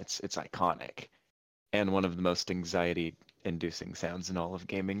theme. It's iconic and one of the most anxiety-inducing sounds in all of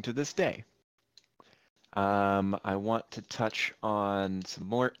gaming to this day. I want to touch on some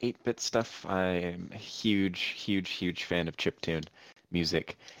more 8-bit stuff. I am a huge fan of chiptune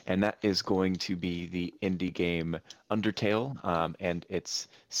music, and that is going to be the indie game Undertale and its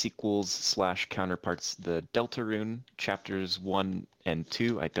sequels / counterparts, the Deltarune Chapters 1 and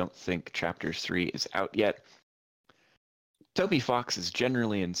 2. I don't think Chapters 3 is out yet. Toby Fox is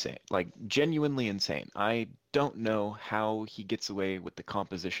generally insane, like genuinely insane. I don't know how he gets away with the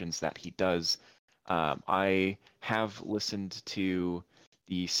compositions that he does. I have listened to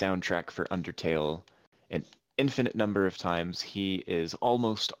the soundtrack for Undertale an infinite number of times. He is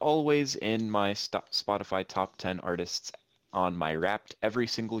almost always in my Spotify top 10 artists on my Wrapped every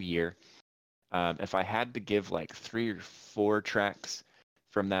single year. If I had to give like 3 or 4 tracks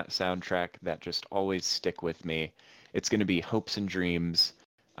from that soundtrack that just always stick with me, it's going to be Hopes and Dreams,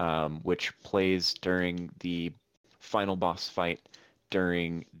 which plays during the final boss fight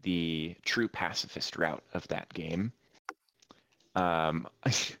during the true pacifist route of that game.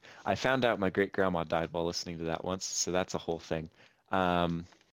 I found out my great grandma died while listening to that once, so that's a whole thing.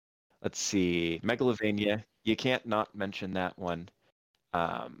 Let's see, Megalovania. You can't not mention that one.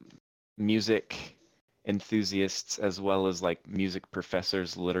 Music enthusiasts as well as like music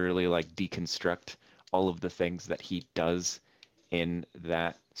professors literally like deconstruct all of the things that he does in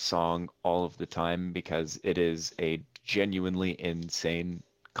that song all of the time because it is a genuinely insane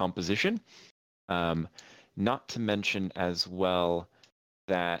composition. Not to mention as well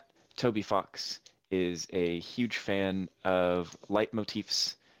that Toby Fox is a huge fan of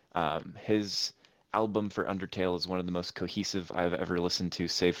leitmotifs. His album for Undertale is one of the most cohesive I've ever listened to,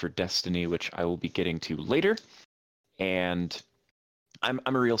 save for Destiny, which I will be getting to later. And I'm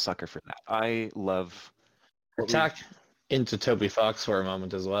a real sucker for that. I love Attack into Toby Fox for a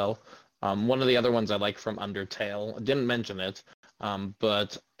moment as well. One of the other ones I like from Undertale, I didn't mention it,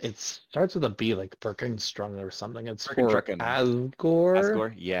 but it starts with a B, like Birkenstrung or something. It's for Birkenstrucken. Asgore.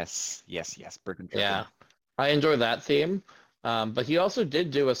 Asgore. Yes. Birkenstrucken. Yeah, I enjoy that theme. But he also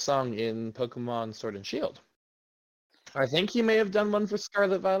did do a song in Pokemon Sword and Shield. I think he may have done one for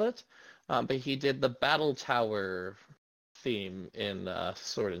Scarlet Violet, but he did the Battle Tower theme in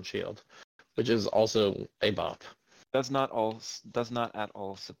Sword and Shield, which is also a bop. Does not at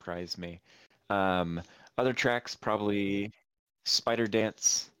all surprise me. Other tracks probably Spider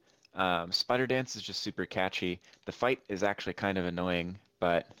Dance. Spider Dance is just super catchy. The fight is actually kind of annoying,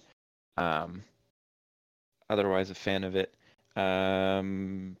 but otherwise a fan of it.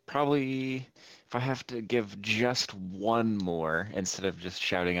 Probably if I have to give just one more instead of just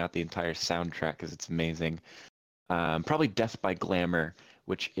shouting out the entire soundtrack because it's amazing. Probably Death by Glamour,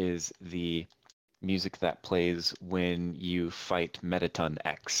 which is the music that plays when you fight Metaton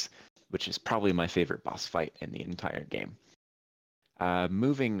X, which is probably my favorite boss fight in the entire game.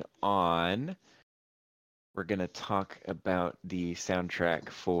 Moving on, we're going to talk about the soundtrack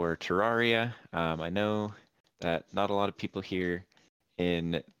for Terraria. I know that not a lot of people here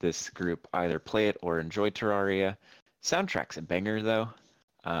in this group either play it or enjoy Terraria. Soundtrack's a banger, though.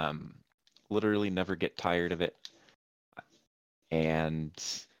 Literally never get tired of it. And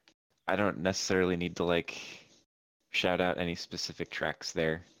I don't necessarily need to like shout out any specific tracks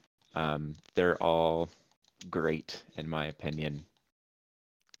there. They're all great in my opinion.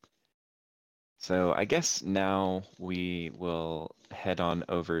 So I guess now we will head on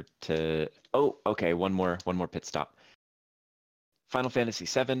over to one more pit stop. Final Fantasy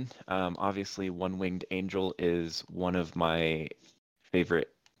VII. Obviously, One Winged Angel is one of my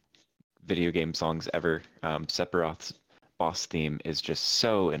favorite video game songs ever. Sephiroth's boss theme is just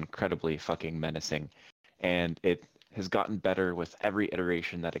so incredibly fucking menacing, and it has gotten better with every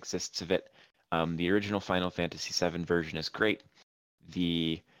iteration that exists of it. The original Final Fantasy VII version is great.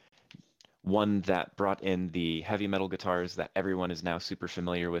 The one that brought in the heavy metal guitars that everyone is now super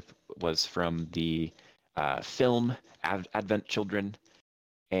familiar with was from the film Advent Children,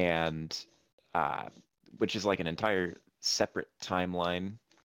 and which is like an entire separate timeline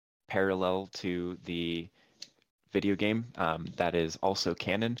parallel to the video game that is also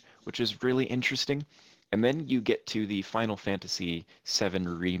canon, which is really interesting. And then you get to the Final Fantasy VII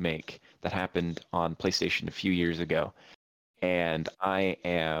remake that happened on PlayStation a few years ago. And I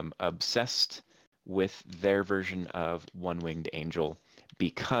am obsessed with their version of One Winged Angel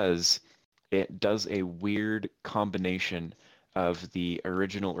because it does a weird combination of the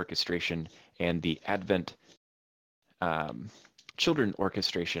original orchestration and the Advent Children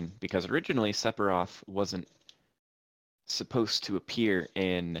orchestration, because originally Sephiroth wasn't supposed to appear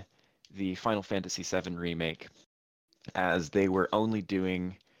in the Final Fantasy VII remake, as they were only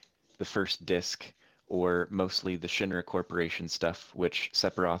doing the first disc or mostly the Shinra Corporation stuff, which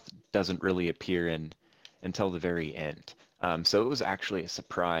Sephiroth doesn't really appear in until the very end. So it was actually a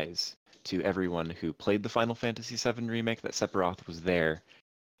surprise to everyone who played the Final Fantasy VII remake that Sephiroth was there.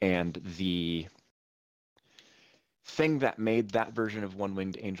 And the thing that made that version of One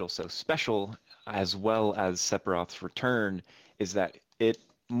Winged Angel so special, as well as Sephiroth's return, is that it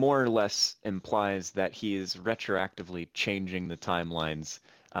more or less implies that he is retroactively changing the timelines,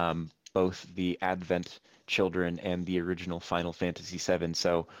 both the Advent Children and the original Final Fantasy VII.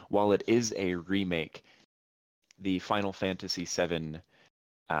 So while it is a remake, the Final Fantasy VII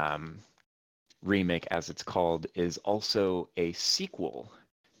remake, as it's called, is also a sequel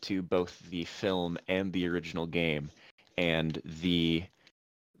to both the film and the original game. And the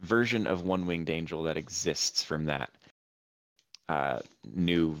version of One Winged Angel that exists from that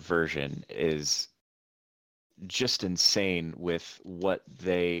new version is just insane with what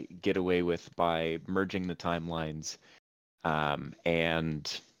they get away with by merging the timelines.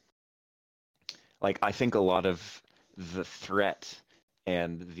 And like, I think a lot of the threat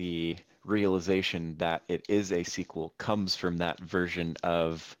and the realization that it is a sequel comes from that version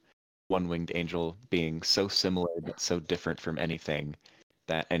of One Winged Angel being so similar but so different from anything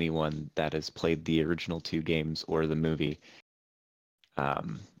that anyone that has played the original two games or the movie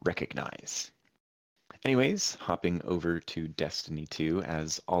recognize. Anyways, hopping over to Destiny 2,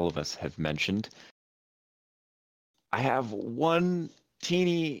 as all of us have mentioned, I have one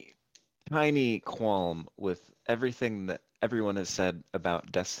teeny tiny qualm with everything that everyone has said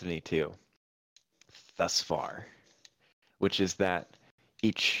about Destiny 2 thus far, which is that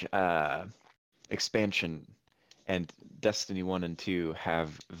each expansion and Destiny 1 and 2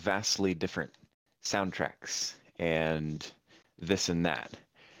 have vastly different soundtracks and this and that.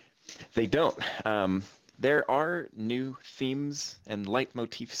 They don't. There are new themes and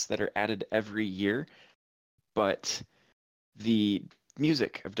leitmotifs that are added every year, but the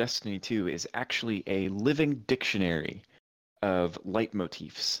music of Destiny 2 is actually a living dictionary of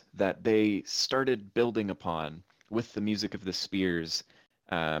leitmotifs that they started building upon with the music of the Spears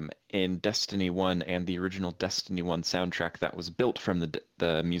in Destiny 1 and the original Destiny 1 soundtrack that was built from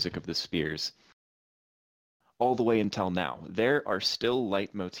the music of the Spears. All the way until now. There are still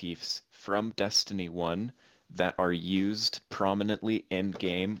leitmotifs from Destiny 1 that are used prominently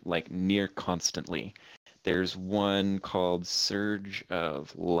in-game, like near constantly. There's one called Surge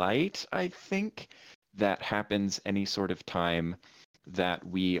of Light, I think, that happens any sort of time that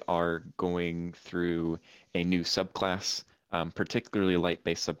we are going through a new subclass, particularly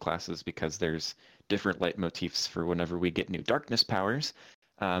light-based subclasses, because there's different light motifs for whenever we get new darkness powers.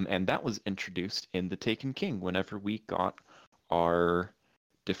 And that was introduced in the Taken King whenever we got our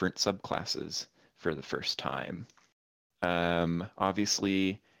different subclasses for the first time.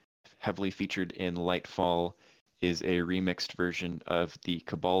 Obviously, heavily featured in Lightfall is a remixed version of the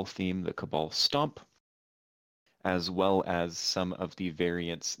Cabal theme, the Cabal Stomp, as well as some of the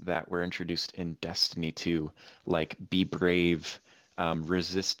variants that were introduced in Destiny 2, like Be Brave,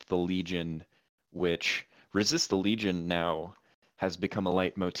 Resist the Legion, which Resist the Legion now has become a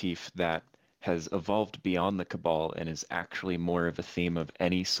leitmotif that has evolved beyond the Cabal and is actually more of a theme of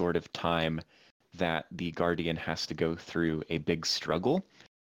any sort of time that the Guardian has to go through a big struggle,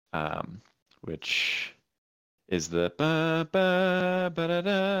 which is the ba ba ba da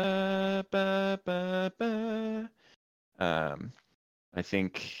da ba ba ba. I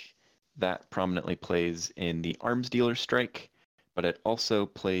think that prominently plays in the Arms Dealer Strike, but it also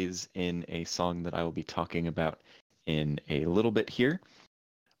plays in a song that I will be talking about in a little bit here.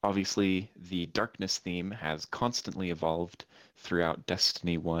 Obviously, the Darkness theme has constantly evolved throughout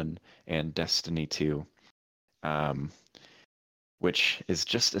Destiny 1 and Destiny 2, which is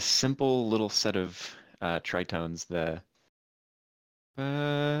just a simple little set of tritones, the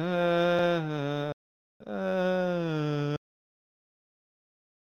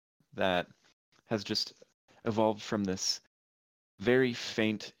that has just evolved from this very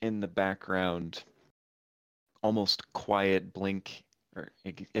faint in the background, almost quiet blink, or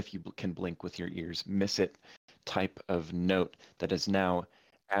if you can blink with your ears, miss it type of note that is now,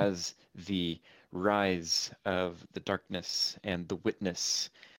 as the rise of the darkness and the witness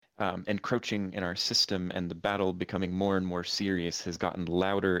encroaching in our system and the battle becoming more and more serious, has gotten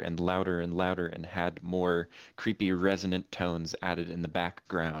louder and louder and louder and had more creepy resonant tones added in the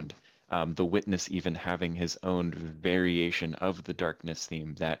background. The witness even having his own variation of the darkness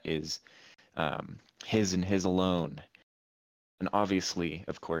theme that is his and his alone. And obviously,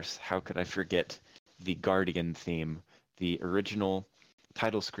 of course, how could I forget the Guardian theme, the original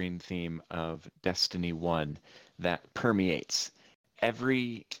title screen theme of Destiny 1 that permeates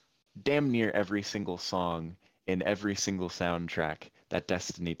damn near every single song in every single soundtrack that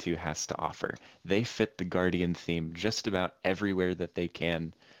Destiny 2 has to offer. They fit the Guardian theme just about everywhere that they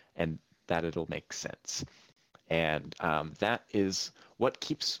can, and that it'll make sense. And that is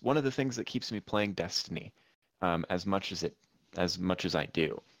one of the things that keeps me playing Destiny as much as I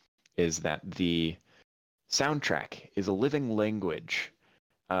do, is that the soundtrack is a living language.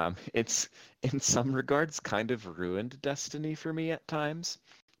 It's in some regards kind of ruined Destiny for me at times,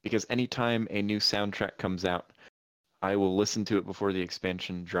 because anytime a new soundtrack comes out, I will listen to it before the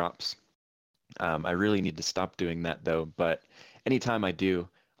expansion drops. I really need to stop doing that though, but anytime I do,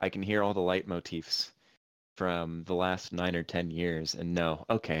 I can hear all the leitmotifs from the last 9 or 10 years and know,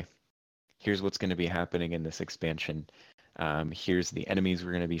 okay, here's what's going to be happening in this expansion. Here's the enemies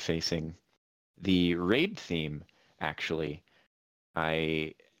we're going to be facing. The raid theme, actually,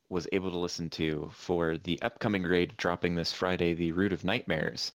 I was able to listen to for the upcoming raid dropping this Friday, the Root of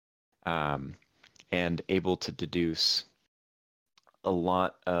Nightmares, and able to deduce a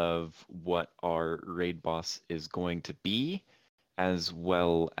lot of what our raid boss is going to be, as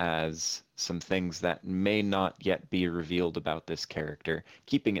well as some things that may not yet be revealed about this character,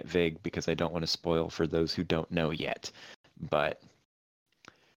 keeping it vague because I don't want to spoil for those who don't know yet. But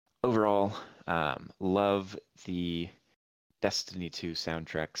overall, love the Destiny 2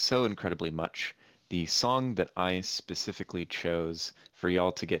 soundtrack so incredibly much. The song that I specifically chose for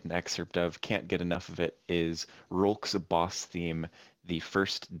y'all to get an excerpt of, can't get enough of it, is Rolk's boss theme, The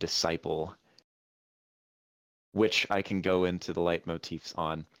First Disciple, which I can go into the leitmotifs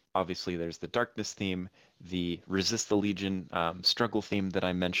on. Obviously, there's the Darkness theme, the Resist the Legion struggle theme that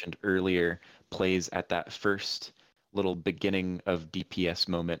I mentioned earlier plays at that first little beginning of DPS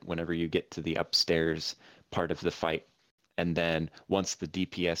moment whenever you get to the upstairs part of the fight. And then once the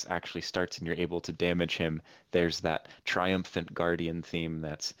DPS actually starts and you're able to damage him, there's that triumphant Guardian theme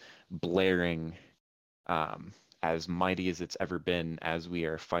that's blaring as mighty as it's ever been as we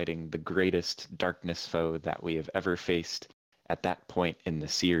are fighting the greatest darkness foe that we have ever faced at that point in the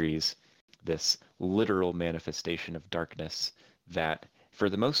series. This literal manifestation of darkness that, for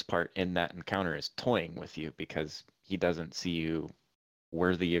the most part, in that encounter is toying with you because he doesn't see you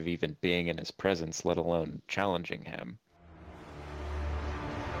worthy of even being in his presence, let alone challenging him.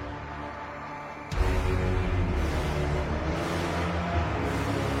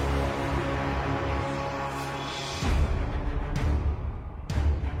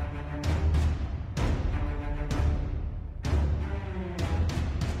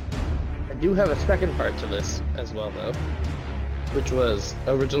 do have a second part to this as well, though, which was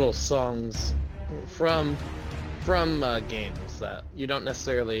original songs from games that you don't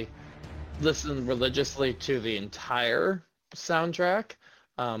necessarily listen religiously to the entire soundtrack,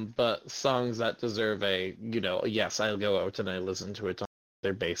 but songs that deserve a, yes, I'll go out and I listen to it on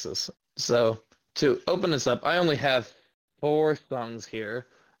their basis. So to open this up, I only have 4 songs here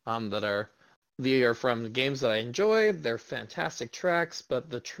they are from games that I enjoy. They're fantastic tracks,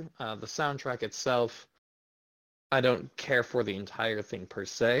 but the soundtrack itself, I don't care for the entire thing per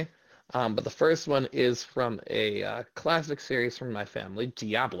se. But the first one is from a classic series from my family,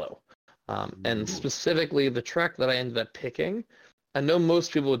 Diablo. And specifically, the track that I ended up picking, I know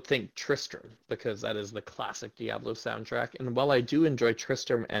most people would think Tristram, because that is the classic Diablo soundtrack. And while I do enjoy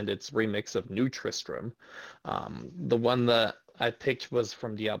Tristram and its remix of New Tristram, the one that I picked was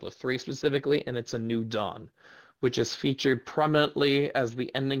from Diablo 3 specifically, and it's A New Dawn, which is featured prominently as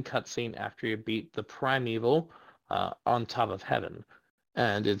the ending cutscene after you beat the primeval on top of heaven.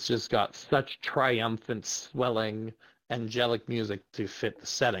 And it's just got such triumphant, swelling, angelic music to fit the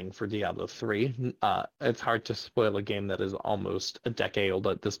setting for Diablo 3. It's hard to spoil a game that is almost a decade old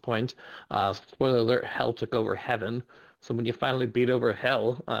at this point. Spoiler alert, hell took over heaven. So when you finally beat over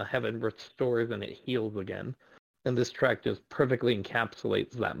hell, heaven restores and it heals again. And this track just perfectly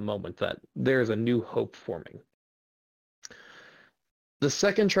encapsulates that moment that there's a new hope forming. The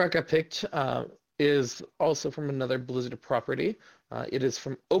second track I picked is also from another Blizzard property. It is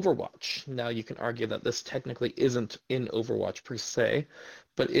from Overwatch. Now, you can argue that this technically isn't in Overwatch per se,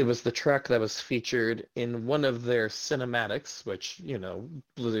 but it was the track that was featured in one of their cinematics, which,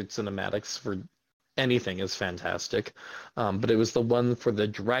 Blizzard cinematics for anything is fantastic. But it was the one for the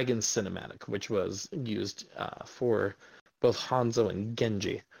Dragon cinematic, which was used for both Hanzo and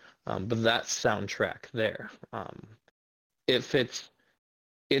Genji. But that soundtrack there, it fits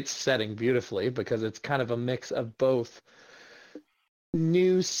its setting beautifully because it's kind of a mix of both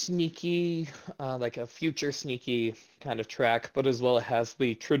new sneaky, like a future sneaky kind of track, but as well it has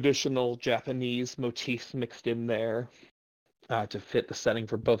the traditional Japanese motifs mixed in there to fit the setting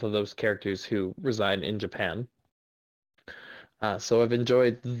for both of those characters who reside in Japan. So I've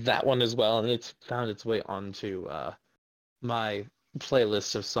enjoyed that one as well, and it's found its way onto my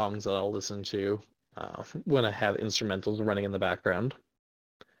playlist of songs that I'll listen to when I have instrumentals running in the background.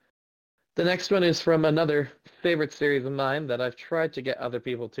 The next one is from another favorite series of mine that I've tried to get other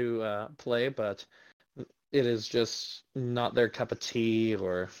people to play, but it is just not their cup of tea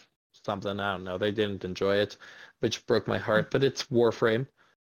or something. I don't know. They didn't enjoy it, which broke my heart, but it's Warframe.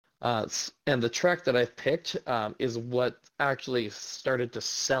 And the track that I've picked is what actually started to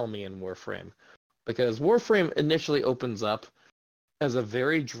sell me in Warframe, because Warframe initially opens up as a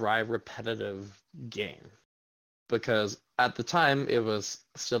very dry, repetitive game, because at the time it was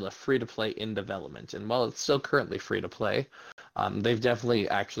still a free-to-play in development, and while it's still currently free-to-play, they've definitely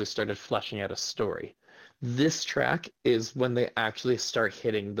actually started fleshing out a story. This track is when they actually start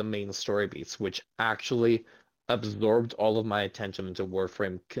hitting the main story beats, which actually absorbed all of my attention into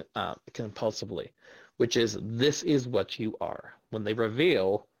Warframe compulsively, which is "This is what you are," when they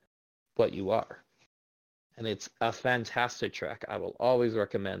reveal what you are. And it's a fantastic track. I will always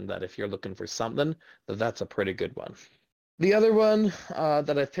recommend that if you're looking for something, that's a pretty good one. The other one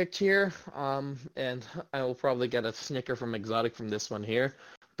that I picked here, and I will probably get a snicker from Exotic from this one here,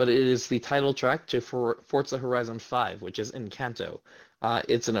 but it is the title track to Forza Horizon 5, which is Encanto.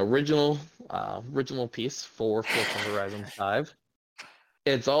 It's an original piece for Forza Horizon 5.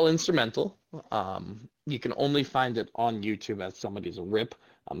 It's all instrumental. You can only find it on YouTube as somebody's rip,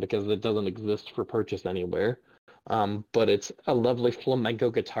 because it doesn't exist for purchase anywhere. But it's a lovely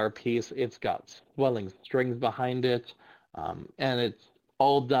flamenco guitar piece. It's got swelling strings behind it, and it's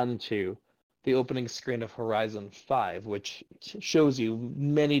all done to the opening screen of Horizon 5, which shows you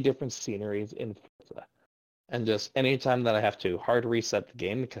many different sceneries in Forza. And just anytime that I have to hard reset the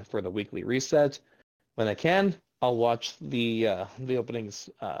game for the weekly reset, when I can, I'll watch the opening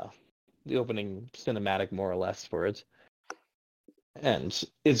cinematic more or less for it. And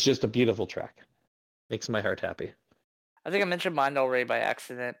it's just a beautiful track. Makes my heart happy. I think I mentioned mine already by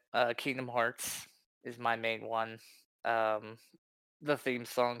accident. Kingdom Hearts is my main one. The theme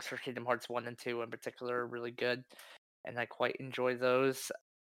songs for Kingdom Hearts 1 and 2 in particular are really good, and I quite enjoy those.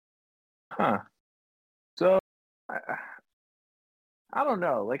 Huh. So, I don't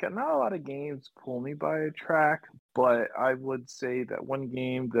know. Like, not a lot of games pull me by a track, but I would say that one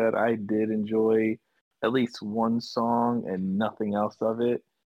game that I did enjoy at least one song and nothing else of it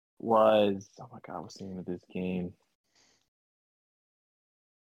was, oh my God, what's the name of this game?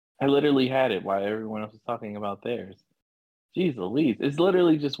 I literally had it while everyone else was talking about theirs. Jeez Louise, it's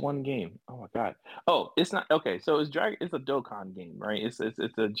literally just one game. Oh my god. Oh, it's not okay. So it's a Dokkan game, right? It's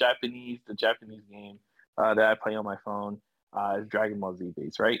the Japanese game that I play on my phone. It's Dragon Ball Z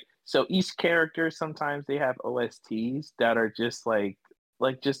based, right? So each character sometimes they have OSTs that are just like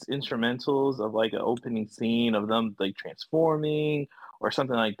just instrumentals of like an opening scene of them like transforming or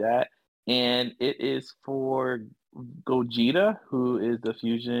something like that. And it is for Gogeta, who is the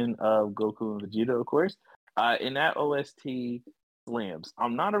fusion of Goku and Vegeta, of course. In that OST slams.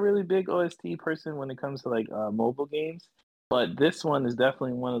 I'm not a really big OST person when it comes to like mobile games, but this one is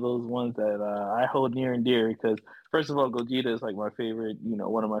definitely one of those ones that I hold near and dear because first of all, Gogeta is like my favorite,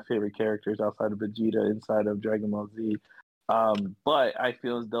 one of my favorite characters outside of Vegeta inside of Dragon Ball Z. But I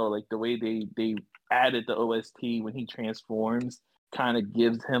feel as though like the way they added the OST when he transforms kind of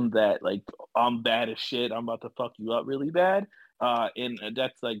gives him that like I'm bad as shit. I'm about to fuck you up really bad. And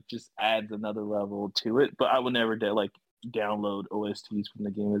that's like just adds another level to it. But I would never like download OSTs from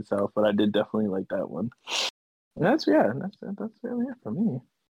the game itself. But I did definitely like that one. And that's really it for me.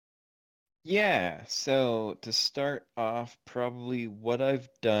 Yeah, so to start off, probably What I've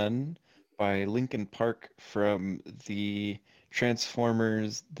Done by Linkin Park from the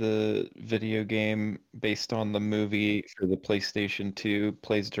Transformers, the video game based on the movie for the PlayStation 2,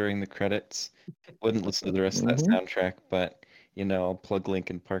 plays during the credits. Wouldn't listen to the rest of that Mhm. soundtrack, but I'll plug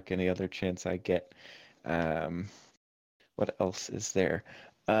Linkin Park any other chance I get. Um, what else is there?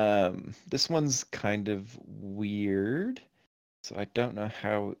 This one's kind of weird. So I don't know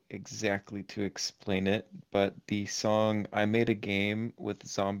how exactly to explain it, but the song I Made a Game with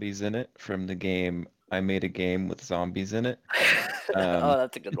Zombies in It from the game I Made a Game with Zombies in It. Oh,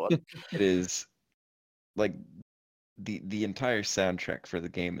 that's a good one. It is like the entire soundtrack for the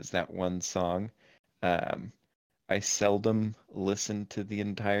game is that one song. Um, I seldom listen to the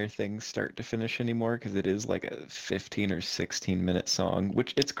entire thing start to finish anymore because it is like a 15 or 16-minute song,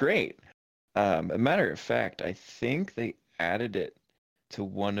 which it's great. A matter of fact, I think they added it to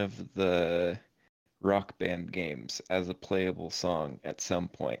one of the Rock Band games as a playable song at some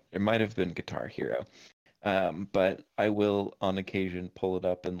point. It might have been Guitar Hero. But I will on occasion pull it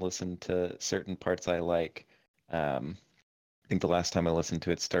up and listen to certain parts I like. I think the last time I listened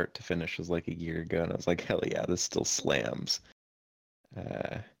to it start to finish was like a year ago, and I was like, hell yeah, this still slams.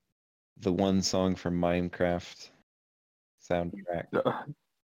 Uh, the one song from Minecraft soundtrack.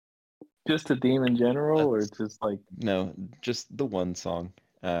 Just a theme in general, or That's just like No, just the one song.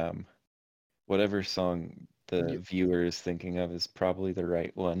 Um, whatever song the viewer is thinking of is probably the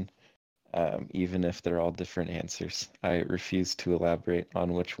right one, even if they're all different answers. I refuse to elaborate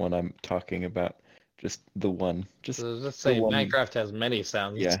on which one I'm talking about. Just the one. Just let's the say one. Minecraft has many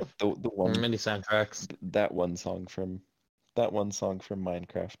sounds. Yeah, the one. Many soundtracks. That one song from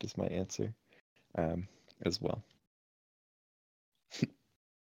Minecraft is my answer, as well.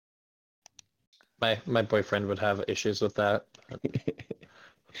 My boyfriend would have issues with that.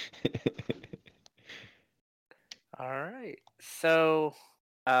 All right. So,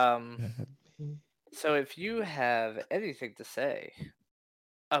 so if you have anything to say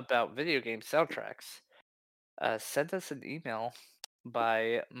about video game soundtracks, send us an email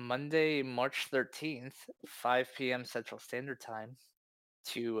by Monday, March 13th, 5 p.m. Central Standard Time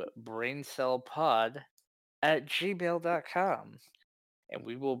to braincellpod@gmail.com. And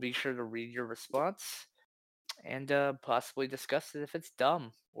we will be sure to read your response and possibly discuss it if it's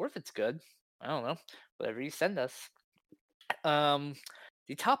dumb or if it's good. I don't know. Whatever you send us. Um,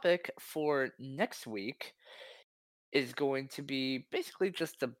 the topic for next week is going to be basically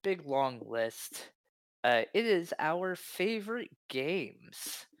just a big long list. It is our favorite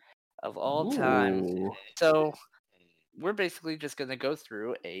games of all time. ooh. So we're basically just going to go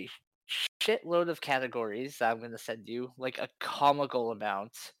through a shitload of categories that I'm going to send you, like a comical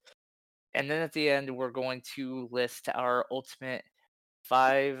amount. And then at the end, we're going to list our ultimate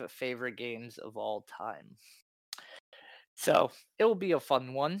 5 favorite games of all time. So it will be a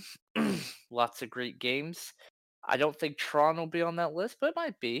fun one. Lots of great games. I don't think Tron will be on that list, but it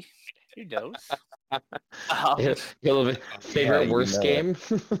might be. Who knows? Um, You'll have a favorite you worst know it. game.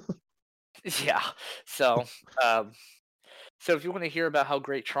 yeah. So, so if you want to hear about how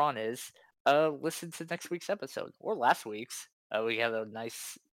great Tron is, listen to next week's episode or last week's. We had a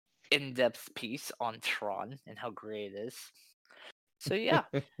nice in-depth piece on Tron and how great it is. So yeah.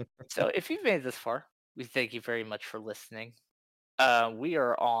 So if you've made it this far, we thank you very much for listening. We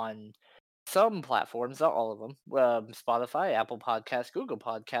are on some platforms, not all of them. Spotify, Apple Podcast, Google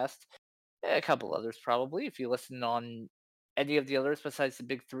Podcast, a couple others probably. If you listen on any of the others besides the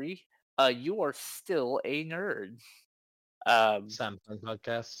big three, you are still a nerd. Samsung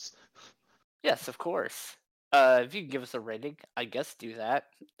podcasts. Yes, of course. If you can give us a rating, I guess do that.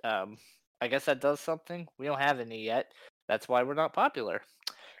 I guess that does something. We don't have any yet. That's why we're not popular.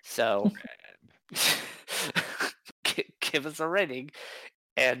 So give us a rating,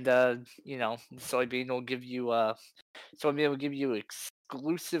 and Soybean will give you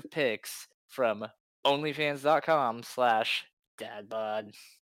exclusive picks from OnlyFans.com/dadbud.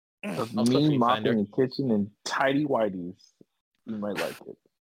 Of Also me Feed mopping Finder. the kitchen and tidy whities. You might like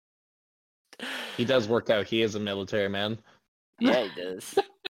it. He does work out. He is a military man. Yeah, he does.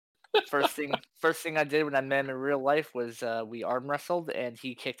 First thing I did when I met him in real life was we arm wrestled and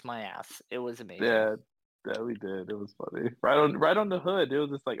he kicked my ass. It was amazing. Yeah, we did. It was funny. Right on the hood. It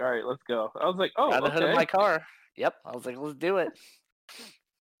was just like, all right, let's go. I was like, oh, Got the hood of okay. my car. Yep. I was like, let's do it.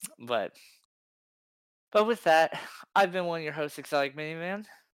 But with that, I've been one of your hosts, Exotic Miniman.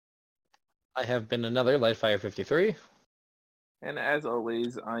 I have been another Lightfire 53. And as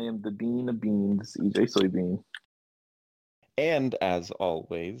always, I am the Bean of Beans, EJ Soybean. And as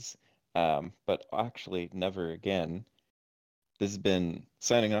always, but actually never again, this has been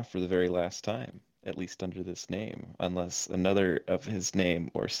signing off for the very last time, at least under this name, unless another of his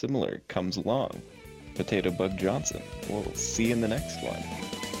name or similar comes along. Potato Bug Johnson. We'll see you in the next one.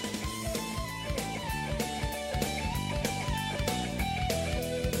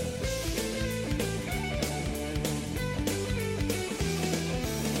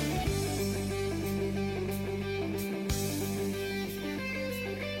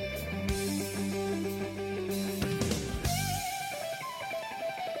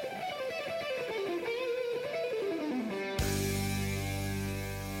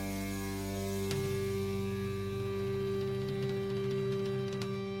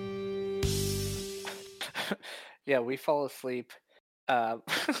 Yeah, we fall asleep. Uh,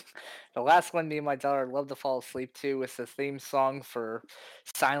 the last one me and my daughter love to fall asleep to was the theme song for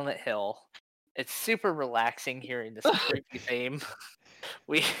Silent Hill. It's super relaxing hearing this creepy theme.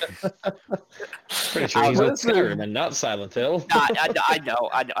 We Pretty sure I he's on listen. Skyrim and not Silent Hill. I know.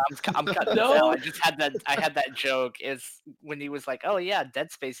 I'm cutting this No. out. I had that joke. Is when he was like, "Oh yeah,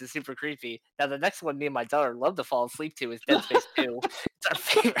 Dead Space is super creepy." Now the next one me and my daughter love to fall asleep to is Dead Space 2. It's our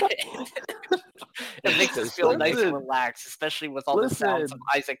favorite. It makes us feel nice and Listen. relaxed, especially with all the sounds of Listen.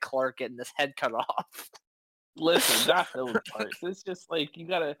 Isaac Clarke getting his head cut off. Listen, not those parts. It's just like you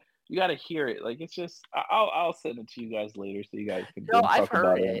gotta hear it. Like it's just I'll send it to you guys later so you guys can No, then I've talk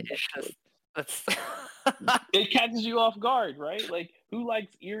about heard it. it. It's just that's It catches you off guard, right? Like who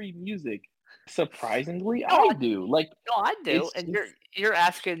likes eerie music? Surprisingly, No, I do. Like no, I do, It's and just- you're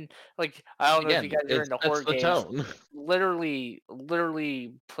asking like I don't know if you Again, guys are it's, into that's horror the games. tone. Literally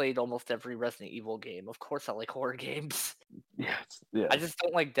played almost every Resident Evil game. Of course, I like horror games. yes. I just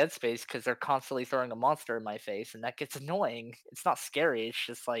don't like Dead Space because they're constantly throwing a monster in my face, and that gets annoying. It's not scary. It's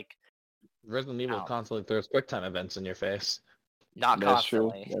just like Resident Evil Ow. constantly throws QuickTime events in your face. not That's true.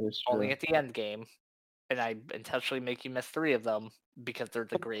 constantly, That is true. only at the end game, and I intentionally make you miss 3 of them because they're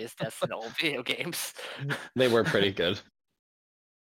the greatest deaths in all video games. They were pretty good.